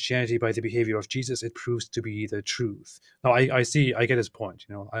test Christianity by the behavior of Jesus, it proves to be the truth. Now, I get his point.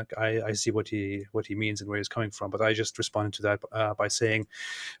 I see what he means and where he's coming from. But I just responded to that by saying,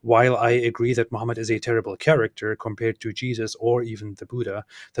 while I agree that Muhammad is a terrible character compared to Jesus or even the Buddha,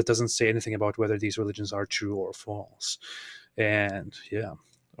 that doesn't say anything about whether these religions are true or false. And yeah,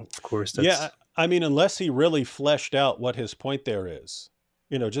 of course, that's Yeah, I mean, unless he really fleshed out what his point there is,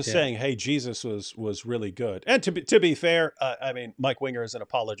 just yeah. saying, "Hey, Jesus was really good." And to be fair, I mean, Mike Winger is an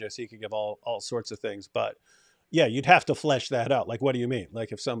apologist; he could give all sorts of things, but yeah, you'd have to flesh that out. Like, what do you mean?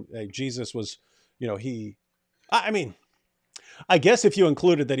 Like, if Jesus was, I mean, I guess if you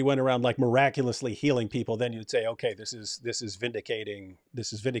included that he went around like miraculously healing people, then you'd say, okay, this is vindicating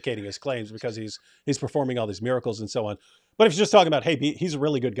his claims because he's performing all these miracles and so on. But if you're just talking about, hey, he's a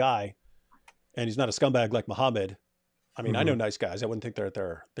really good guy, and he's not a scumbag like Muhammad. I mean, I know nice guys. I wouldn't think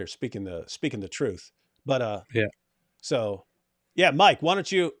they're speaking the truth. But Yeah. so yeah, Mike, why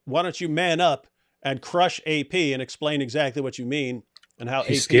don't you man up and crush AP and explain exactly what you mean and how He's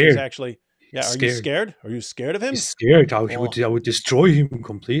AP is scared. actually. Yeah, He's are you scared. scared? Are you scared of him? He's scared. I Well, would destroy him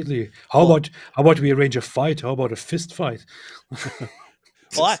completely. How well, about we arrange a fight? How about a fist fight?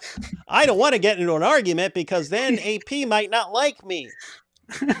 Well, I don't want to get into an argument because then AP might not like me.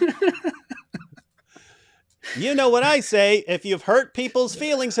 You know what I say, if you've hurt people's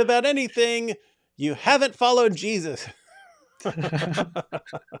feelings about anything, you haven't followed Jesus. I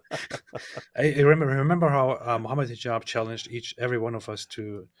remember how Muhammad Hijab challenged every one of us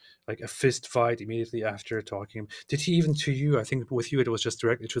to like a fist fight immediately after talking. Did he even to you? I think with you it was just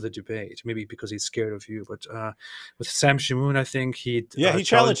directly to the debate, maybe because he's scared of you. But with Sam Shamoon, I think he he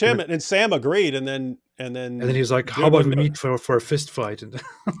challenged him, and Sam agreed, and then he was like, "How about we meet for a fist fight?" And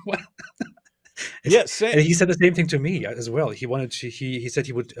yeah, Sam, and he said the same thing to me as well. He wanted to. He said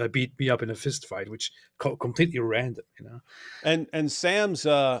he would beat me up in a fist fight, which completely random, and Sam's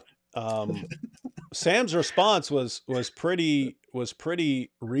Sam's response was pretty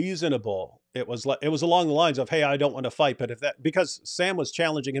reasonable. It was along the lines of, "Hey, I don't want to fight, but because Sam was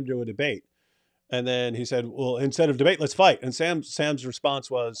challenging him to a debate, and then he said, well, instead of debate, let's fight." And Sam's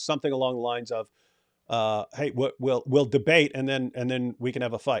response was something along the lines of, "Hey, we'll debate, and then we can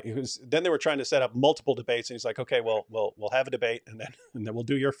have a fight." Then they were trying to set up multiple debates, and he's like, "Okay, well, we'll have a debate, and then we'll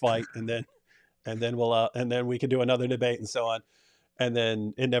do your fight, and then and then we can do another debate, and so on." And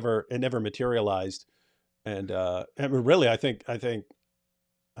then it never materialized. And really, I think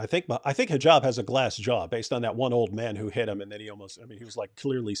Hijab has a glass jaw based on that one old man who hit him, and then he was like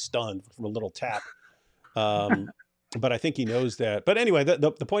clearly stunned from a little tap. But I think he knows that. But anyway,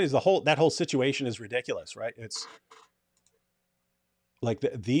 the point is that whole situation is ridiculous, right? It's like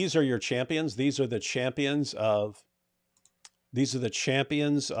these are your champions. These are the champions of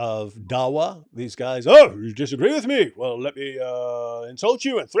Dawa. These guys, oh, you disagree with me? Well, let me insult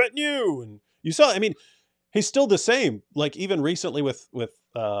you and threaten you. And you saw, I mean, he's still the same. Like even recently with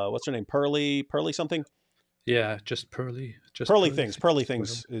what's her name? Pearly something? Yeah, just Pearly. Pearly Things. Pearly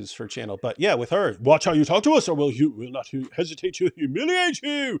Things is her channel. But yeah, with her, watch how you talk to us, or we'll not hesitate to humiliate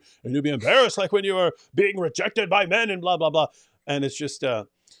you, and you'll be embarrassed like when you are being rejected by men and blah blah blah. And it's just,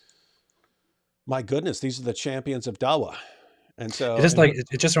 my goodness, these are the champions of Dawa. And so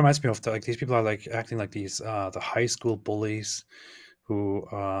it just reminds me of these people are like acting like these the high school bullies who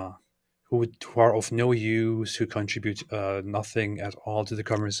are of no use, who contribute nothing at all to the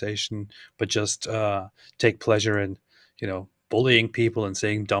conversation, but just take pleasure in bullying people and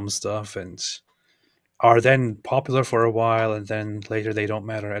saying dumb stuff, and are then popular for a while, and then later they don't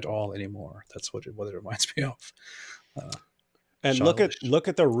matter at all anymore. That's what it reminds me of. And childish. look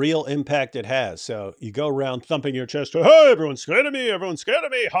at the real impact it has. So you go around thumping your chest, "Hey, everyone's scared of me, everyone's scared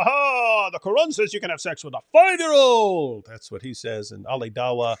of me. Ha ha, the Quran says you can have sex with a 5-year-old. That's what he says. And Ali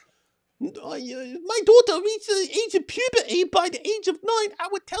Dawa, My daughter reached the age of puberty. By the age of 9, I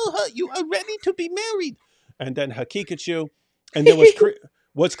would tell her you are ready to be married. And then Hakikachu. And then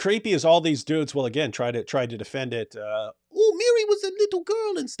what's creepy is all these dudes will again try to defend it. Oh, Mary was a little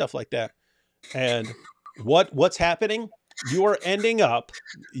girl and stuff like that. And what's happening? You are ending up,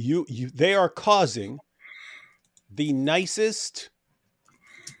 they are causing the nicest,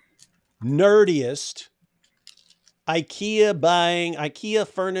 nerdiest IKEA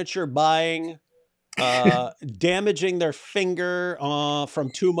furniture buying, damaging their finger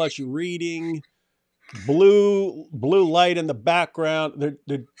from too much reading, blue light in the background.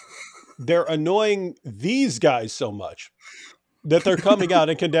 They're annoying these guys so much that they're coming out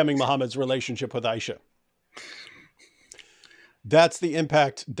and condemning Muhammad's relationship with Aisha. That's the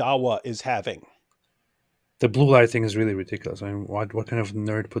impact Dawa is having. The blue light thing is really ridiculous. I mean, what kind of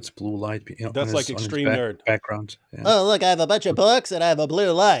nerd puts blue light? That's like extreme nerd background. Yeah. Oh, look, I have a bunch of books and I have a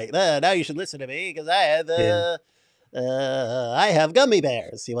blue light. Now you should listen to me because I have gummy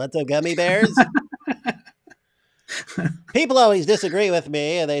bears. You want some gummy bears? People always disagree with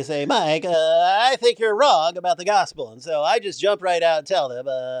me, and they say, Mike, I think you're wrong about the gospel. And so I just jump right out and tell them,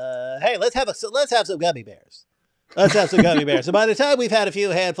 hey, let's have some gummy bears. Let's have some gummy bears. So by the time we've had a few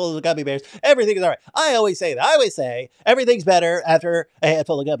handfuls of gummy bears, everything is all right. I always say that. I always say everything's better after a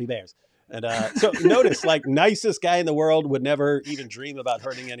handful of gummy bears. And so notice, like, nicest guy in the world would never even dream about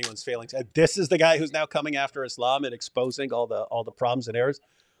hurting anyone's feelings. And this is the guy who's now coming after Islam and exposing all the problems and errors.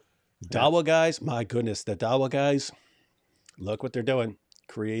 Dawa guys, my goodness, the Dawa guys, look what they're doing,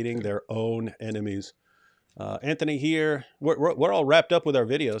 creating their own enemies. Anthony here, we're all wrapped up with our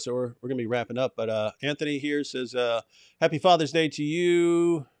video, so we're going to be wrapping up. But Anthony here says, Happy Father's Day to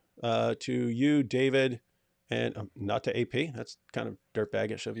you, David. And not to AP. That's kind of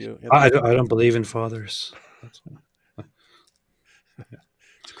dirtbaggish of you. I don't believe in fathers. It's a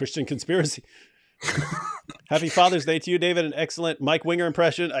Christian conspiracy. Happy Father's Day to you, David. An excellent Mike Winger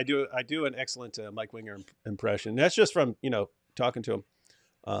impression. I do an excellent Mike Winger impression. That's just from, talking to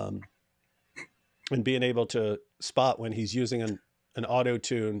him and being able to spot when he's using an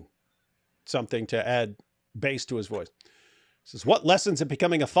auto-tune, something to add bass to his voice. He says, what lessons in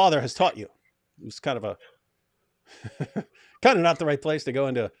becoming a father has taught you? It was kind of not the right place to go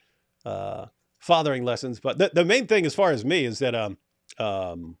into fathering lessons. But the main thing as far as me is that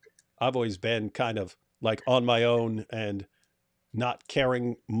I've always been kind of like on my own and not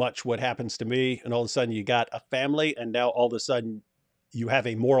caring much what happens to me. And all of a sudden you got a family, and now all of a sudden you have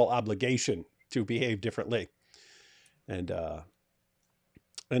a moral obligation to behave differently. And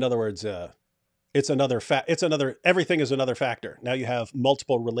in other words, everything is another factor. Now you have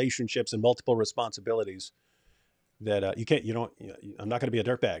multiple relationships and multiple responsibilities that I'm not going to be a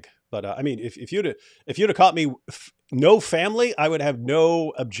dirtbag. But I mean, if you'd have caught me no family, I would have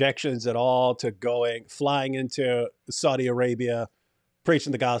no objections at all to flying into Saudi Arabia,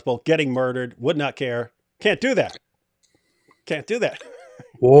 preaching the gospel, getting murdered, would not care. Can't do that.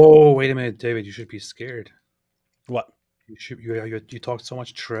 Whoa, wait a minute, David, you should be scared. What? You talked so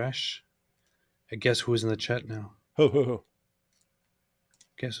much trash. I guess who's in the chat now? Who?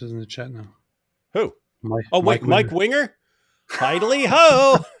 Guess who's in the chat now? Who? Mike Winger? Hidely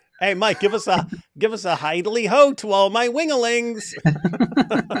ho! Hey, Mike, give us a hidely ho to all my winglings.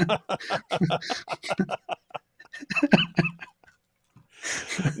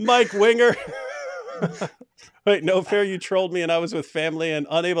 Mike Winger. Wait, no fair, you trolled me and I was with family and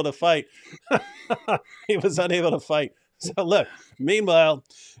unable to fight. He was unable to fight. So look, meanwhile,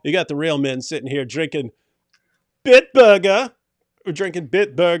 you got the real men sitting here drinking Bitburger. We're drinking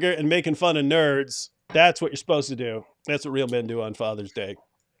Bitburger and making fun of nerds. That's what you're supposed to do. That's what real men do on Father's Day.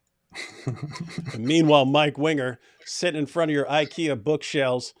 And meanwhile, Mike Winger sitting in front of your IKEA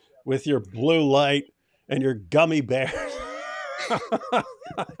bookshelves with your blue light and your gummy bears.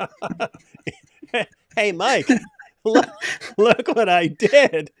 Hey, Mike, look what I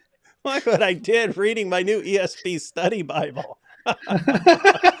did. Look what I did reading my new ESV study Bible.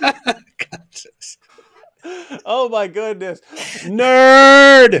 Oh, my goodness.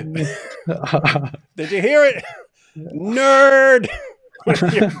 Nerd! Did you hear it? Nerd!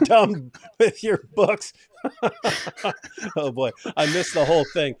 with your books. Oh, boy. I missed the whole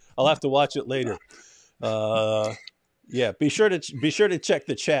thing. I'll have to watch it later. Yeah, be sure to check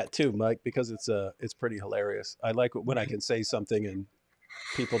the chat too, Mike, because it's pretty hilarious. I like when I can say something and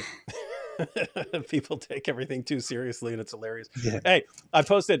people take everything too seriously, and it's hilarious. Yeah. Hey, I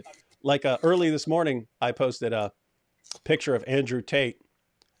posted early this morning. I posted a picture of Andrew Tate,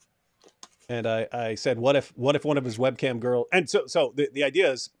 and I said, what if one of his webcam girl? And so the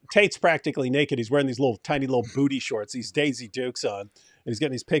idea is Tate's practically naked. He's wearing these tiny little booty shorts, these Daisy Dukes on, and he's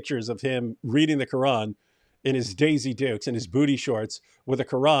getting these pictures of him reading the Quran in his Daisy Dukes and his booty shorts with a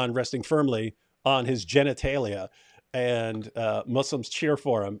Quran resting firmly on his genitalia, and Muslims cheer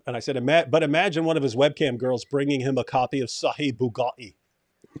for him. And I said, but imagine one of his webcam girls bringing him a copy of Sahih Bukhari.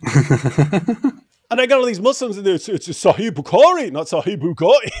 And I got all these Muslims in there. It's Sahih Bukhari, not Sahih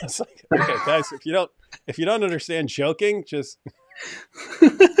Bukhari. It's like, okay, guys, if you don't understand joking, just.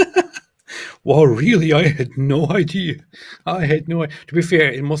 Well, really, I had no idea. To be fair,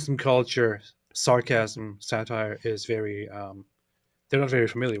 in Muslim culture, sarcasm, satire is very, they're not very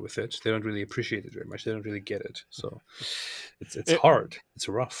familiar with it. They don't really appreciate it very much. They don't really get it. So it's hard. It's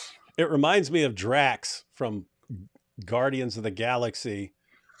rough. It reminds me of Drax from Guardians of the Galaxy.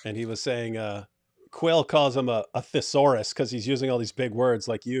 And he was saying, Quill calls him a thesaurus because he's using all these big words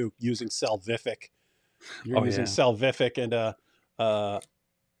like you using salvific. You're using salvific.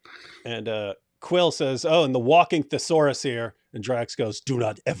 And Quill says, and the walking thesaurus here. And Drax goes, do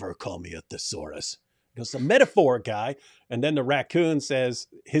not ever call me a thesaurus. He goes, the metaphor guy. And then the raccoon says,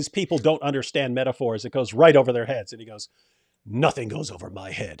 his people don't understand metaphors. It goes right over their heads. And he goes, nothing goes over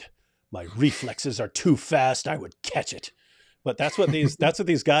my head. My reflexes are too fast. I would catch it. But that's what these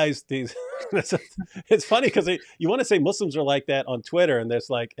guys, it's funny because you want to say Muslims are like that on Twitter. And there's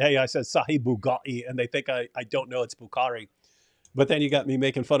like, hey, I said Sahih Bukhari, and they think I don't know it's Bukhari. But then you got me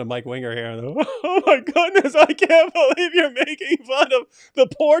making fun of Mike Winger here. And oh my goodness, I can't believe you're making fun of the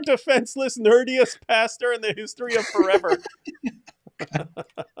poor, defenseless, nerdiest pastor in the history of forever.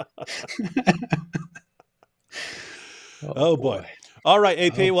 Oh boy. All right,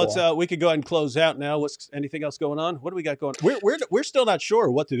 AP, we could go ahead and close out now. What's anything else going on? What do we got going? We're still not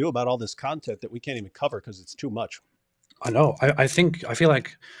sure what to do about all this content that we can't even cover because it's too much. I know. I feel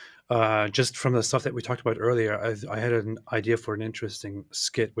like just from the stuff that we talked about earlier, I had an idea for an interesting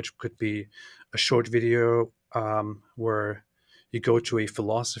skit, which could be a short video where you go to a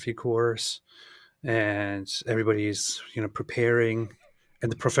philosophy course and everybody's preparing,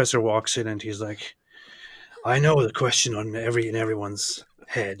 and the professor walks in and he's like, I know the question on everyone's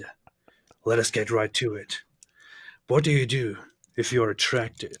head. Let us get right to it. What do you do if you're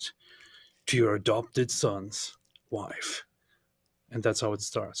attracted to your adopted son's wife? And that's how it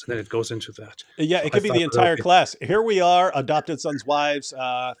starts. And then it goes into that. Yeah, it could be the entire class. Here we are, adopted sons' wives,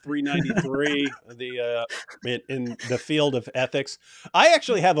 393, in the field of ethics. I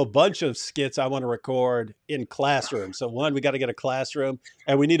actually have a bunch of skits I want to record in classrooms. So one, we got to get a classroom,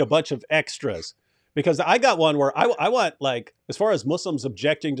 and we need a bunch of extras. Because I got one where I want, like, as far as Muslims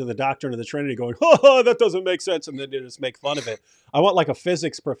objecting to the doctrine of the Trinity going, oh, that doesn't make sense, and then they just make fun of it. I want, like, a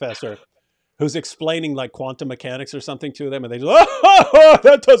physics professor who's explaining, like, quantum mechanics or something to them, and they just, oh,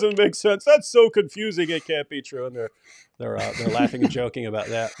 that doesn't make sense. That's so confusing. It can't be true. And they're laughing and joking about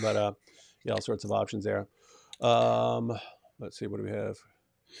that. But, yeah, all sorts of options there. Let's see, what do we have?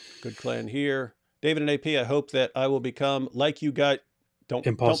 Good clan here. David and AP, I hope that I will become like you guys.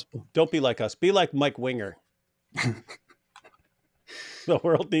 Don't be like us. Be like Mike Winger. The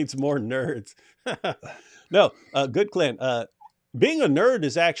world needs more nerds. No, good clan. Being a nerd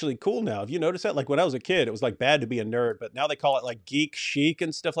is actually cool now. Have you noticed that? Like when I was a kid, it was like bad to be a nerd, but now they call it like geek chic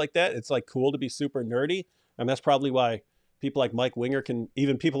and stuff like that. It's like cool to be super nerdy. And that's probably why people like Mike Winger can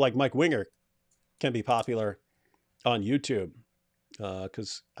be popular on YouTube.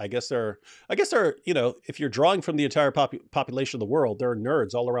 Because I guess they're, if you're drawing from the entire population of the world, there are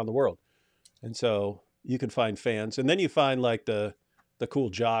nerds all around the world. And so you can find fans. And then you find like the cool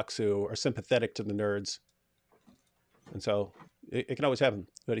jocks who are sympathetic to the nerds. And so it can always happen.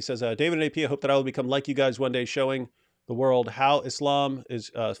 But he says, David and AP, I hope that I will become like you guys one day, showing the world how Islam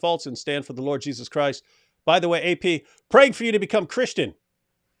is false and stand for the Lord Jesus Christ. By the way, AP, praying for you to become Christian.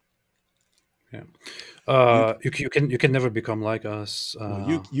 Yeah. You can never become like us.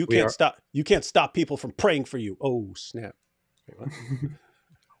 You can't stop people from praying for you. Oh snap!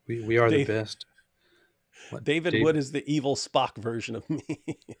 we are the best. David Wood is the evil Spock version of me.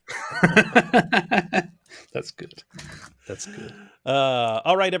 That's good. That's good.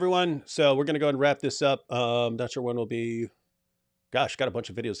 All right, everyone. So we're gonna go ahead and wrap this up. Not sure when will be. Gosh, got a bunch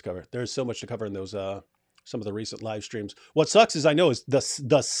of videos to cover. There's so much to cover in those. Some of the recent live streams. What sucks is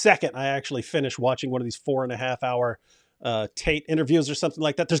the second I actually finish watching one of these 4.5 hour Tate interviews or something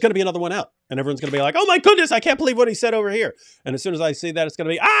like that, there's going to be another one out, and everyone's going to be like, "Oh my goodness, I can't believe what he said over here." And as soon as I see that, it's going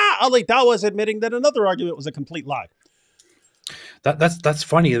to be Ali Dawa's admitting that another argument was a complete lie. That's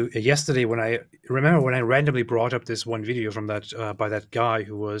funny. Yesterday, when I randomly brought up this one video from that by that guy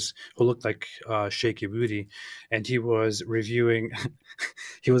who looked like Shaky Booty, and he was reviewing,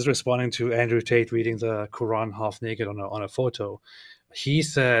 he was responding to Andrew Tate reading the Quran half naked on a photo. He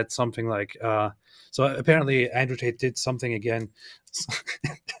said something like, so apparently Andrew Tate did something again.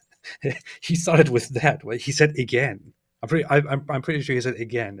 He started with that. He said again. I'm pretty sure he said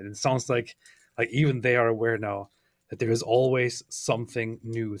again, and it sounds like even they are aware now that there is always something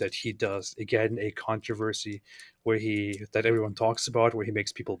new that he does. Again, a controversy that everyone talks about, where he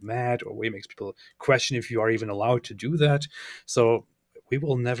makes people mad, or where he makes people question if you are even allowed to do that. So we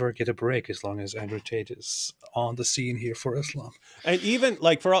will never get a break as long as Andrew Tate is on the scene here for Islam. And even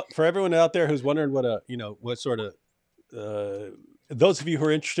like for everyone out there who's wondering what sort of those of you who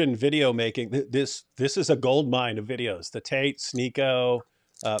are interested in video making, this is a gold mine of videos. The Tate, Sneeko.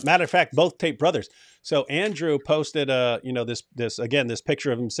 Matter of fact, both Tate brothers. So Andrew posted, this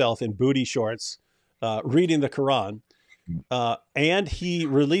picture of himself in booty shorts, reading the Quran, and he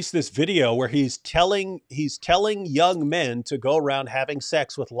released this video where he's telling young men to go around having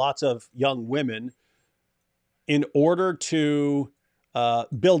sex with lots of young women in order to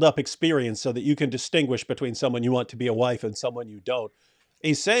build up experience, so that you can distinguish between someone you want to be a wife and someone you don't.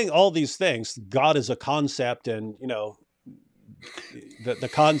 he's saying all these things. God is a concept, and you know, the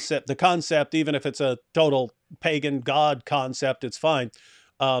concept, even if it's a total pagan God concept, it's fine.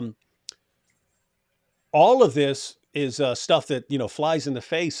 All of this is stuff that, you know, flies in the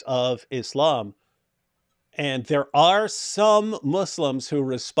face of Islam. And there are some Muslims who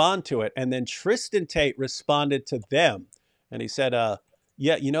respond to it. And then Tristan Tate responded to them. And he said,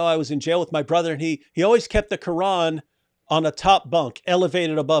 yeah, you know, I was in jail with my brother, and he always kept the Quran on a top bunk,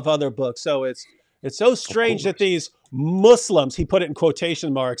 elevated above other books. So it's so strange that these Muslims, he put it in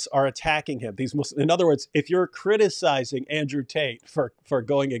quotation marks, are attacking him. These Muslims, in other words, if you're criticizing Andrew Tate for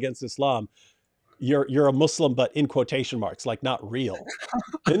going against Islam, you're a Muslim, but in quotation marks, like not real.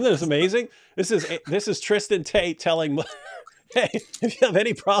 Isn't this amazing? This is Tristan Tate telling, hey, if you have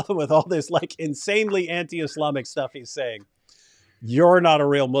any problem with all this like insanely anti-Islamic stuff he's saying, you're not a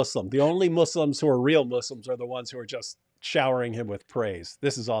real Muslim. The only Muslims who are real Muslims are the ones who are just showering him with praise.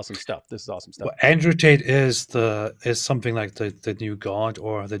 This is awesome stuff. This is awesome stuff. Well, Andrew Tate is something like the new god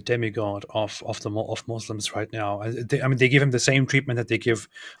or the demigod of Muslims right now. They give him the same treatment that they give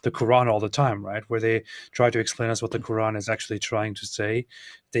the Quran all the time, right? Where they try to explain us what the Quran is actually trying to say.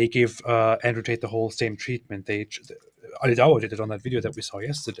 They give Andrew Tate the whole same treatment. Ali Dawah did it on that video that we saw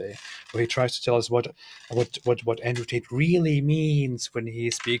yesterday, where he tries to tell us what Andrew Tate really means when he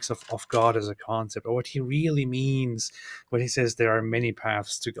speaks of God as a concept, or what he really means when he says there are many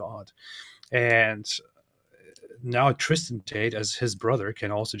paths to God. And now Tristan Tate, as his brother,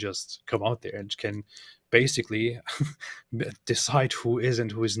 can also just come out there and can basically decide who is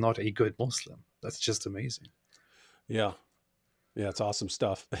and who is not a good Muslim. That's just amazing. Yeah. Yeah, it's awesome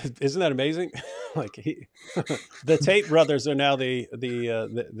stuff. Isn't that amazing? Like the Tate brothers are now they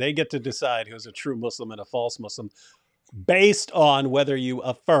get to decide who's a true Muslim and a false Muslim based on whether you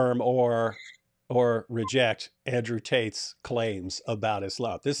affirm or reject Andrew Tate's claims about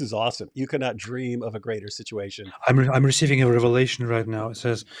Islam. This is awesome. You could not dream of a greater situation. I'm receiving a revelation right now. It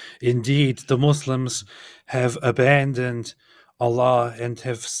says, indeed, the Muslims have abandoned Allah and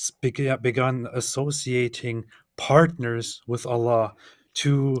have begun associating partners with Allah,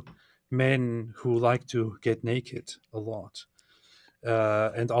 two men who like to get naked a lot.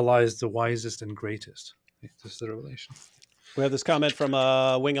 And Allah is the wisest and greatest. This is the revelation. We have this comment from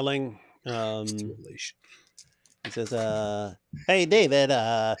Wingaling. He says, hey, David,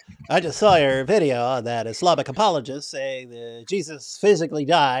 I just saw your video on that Islamic apologist saying that Jesus physically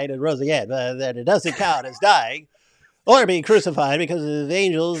died and rose again, but that it doesn't count as dying or being crucified because the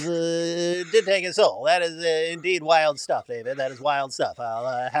angels did take his soul. That is indeed wild stuff, David. That is wild stuff.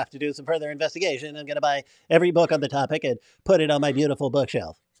 I'll have to do some further investigation. I'm going to buy every book on the topic and put it on my beautiful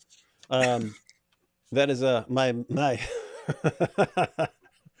bookshelf. That is my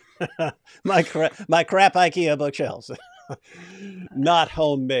my crap IKEA bookshelves. Not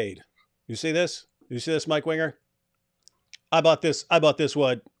homemade. You see this? You see this, Mike Winger? I bought this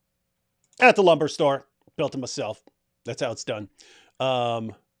wood at the lumber store. Built it myself. That's how it's done.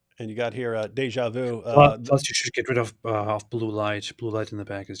 And you got here Deja Vu. Plus, you should get rid of blue light. Blue light in the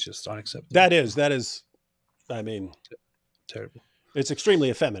back is just unacceptable. That is. I mean, terrible. It's extremely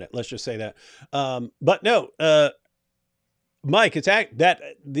effeminate. Let's just say that. But no, Mike, it's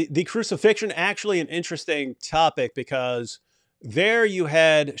the crucifixion actually an interesting topic, because there you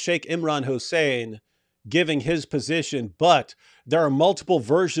had Sheikh Imran Hussein giving his position, but there are multiple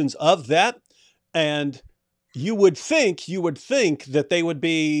versions of that, and you would think that they would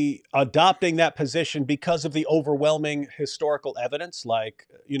be adopting that position because of the overwhelming historical evidence. Like,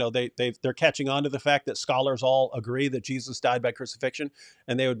 you know, they're catching on to the fact that scholars all agree that Jesus died by crucifixion,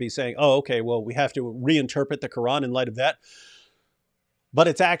 and they would be saying, oh, okay, well, we have to reinterpret the Quran in light of that. But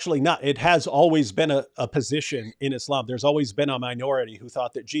it's actually not. It has always been a position in Islam. There's always been a minority who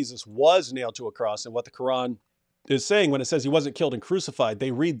thought that Jesus was nailed to a cross, and what the Quran is saying when it says he wasn't killed and crucified, they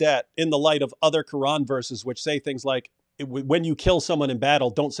read that in the light of other Quran verses which say things like, when you kill someone in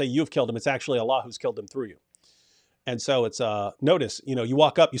battle, don't say you've killed him. It's actually Allah who's killed him through you. And so it's notice, you know, you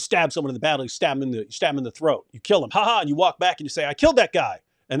walk up, you stab someone in the battle, you stab him in the throat, you kill him, and you walk back and you say, I killed that guy.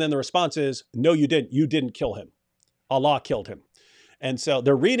 And then the response is, no, you didn't kill him. Allah killed him. And so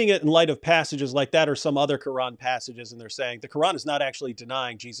they're reading it in light of passages like that or some other Quran passages, and they're saying the Quran is not actually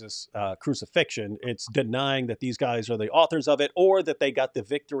denying Jesus' crucifixion. It's denying that these guys are the authors of it, or that they got the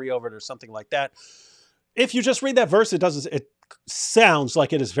victory over it, or something like that. If you just read that verse, it sounds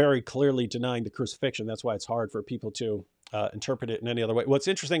like it is very clearly denying the crucifixion. That's why it's hard for people to interpret it in any other way. What's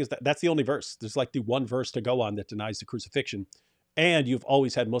interesting is that that's the only verse. There's like the one verse to go on that denies the crucifixion. And you've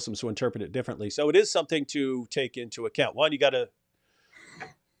always had Muslims who interpret it differently. So it is something to take into account. One, you got to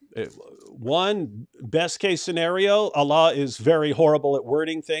One, best case scenario, Allah is very horrible at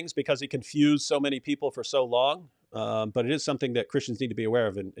wording things because he confused so many people for so long. But it is something that Christians need to be aware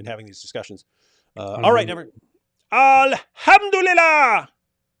of in having these discussions. All right, never. Alhamdulillah.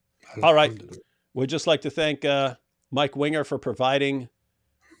 All right. We'd just like to thank Mike Winger for providing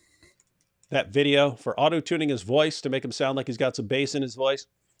that video, for auto-tuning his voice to make him sound like he's got some bass in his voice.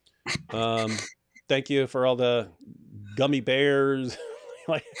 Thank you for all the gummy bears.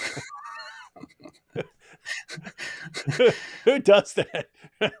 Like, who does that?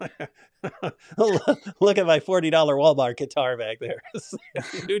 Look at my $40 Walmart guitar back there.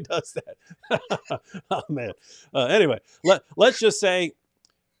 Who does that? Oh man. Anyway, let's just say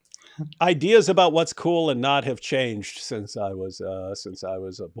ideas about what's cool and not have changed since I was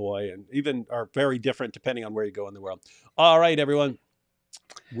a boy, and even are very different depending on where you go in the world. All right, everyone.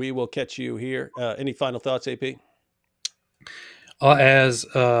 We will catch you here. Any final thoughts, AP? As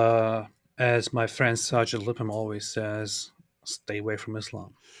my friend Sajid Lipham always says, stay away from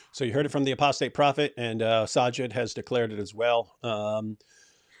Islam. So you heard it from the Apostate Prophet, and Sajid has declared it as well.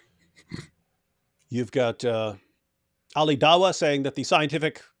 You've got Ali Dawa saying that the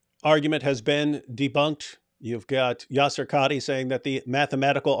scientific argument has been debunked. You've got Yasser Qadi saying that the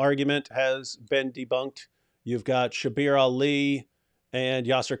mathematical argument has been debunked. You've got Shabir Ali and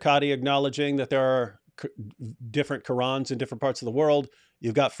Yasser Qadi acknowledging that there are different Qurans in different parts of the world.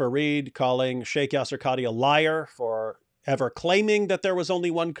 You've got Fareed calling Sheikh Yasser Qadi a liar for ever claiming that there was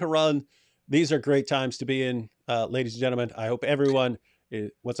only one Quran. These are great times to be in, ladies and gentlemen. I hope everyone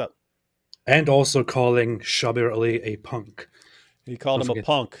what's up? And also calling Shabir Ali a punk. He called him a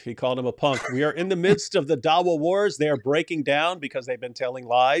punk. He called him a punk. We are in the midst of the Dawa wars. They are breaking down because they've been telling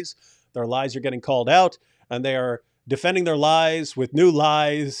lies. Their lies are getting called out, and they are defending their lies with new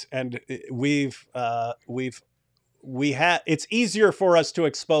lies. And it's easier for us to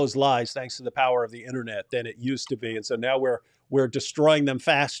expose lies thanks to the power of the internet than it used to be. And so now we're destroying them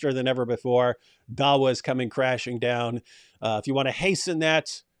faster than ever before. Dawa is coming crashing down. If you want to hasten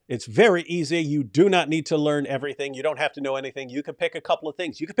that, it's very easy. You do not need to learn everything. You don't have to know anything. You can pick a couple of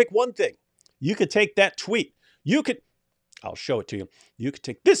things. You could pick one thing. You could take that tweet. I'll show it to you. You could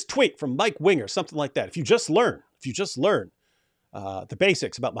take this tweet from Mike Winger, something like that. If you just learn the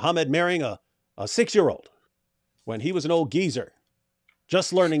basics about Muhammad marrying a 6-year-old when he was an old geezer,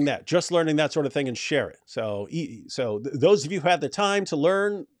 just learning that sort of thing and share it. So those of you who have the time to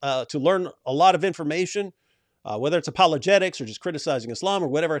learn a lot of information, whether it's apologetics or just criticizing Islam or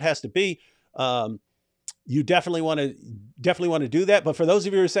whatever it has to be, you definitely want to do that. But for those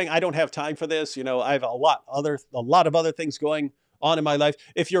of you who are saying, I don't have time for this, I have a lot of other things going on in my life.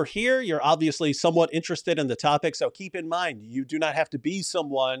 If you're here, you're obviously somewhat interested in the topic. So keep in mind, you do not have to be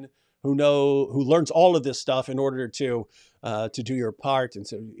someone who learns all of this stuff in order to do your part. And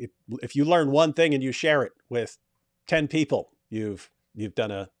so if you learn one thing and you share it with 10 people, you've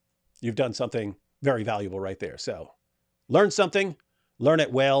done something very valuable right there. So learn something, learn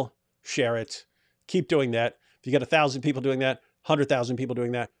it well, share it, keep doing that. If you get 1,000 people doing that, 100,000 people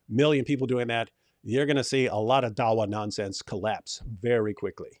doing that, 1 million people doing that, you're going to see a lot of Dawa nonsense collapse very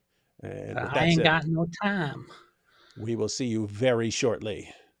quickly. And I ain't got no time. We will see you very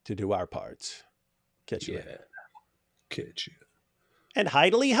shortly to do our part. Catch you later. Catch you. And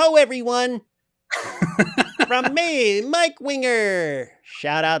heidily ho, everyone. From me, Mike Winger.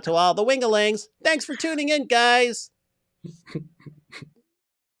 Shout out to all the Wingalings. Thanks for tuning in, guys.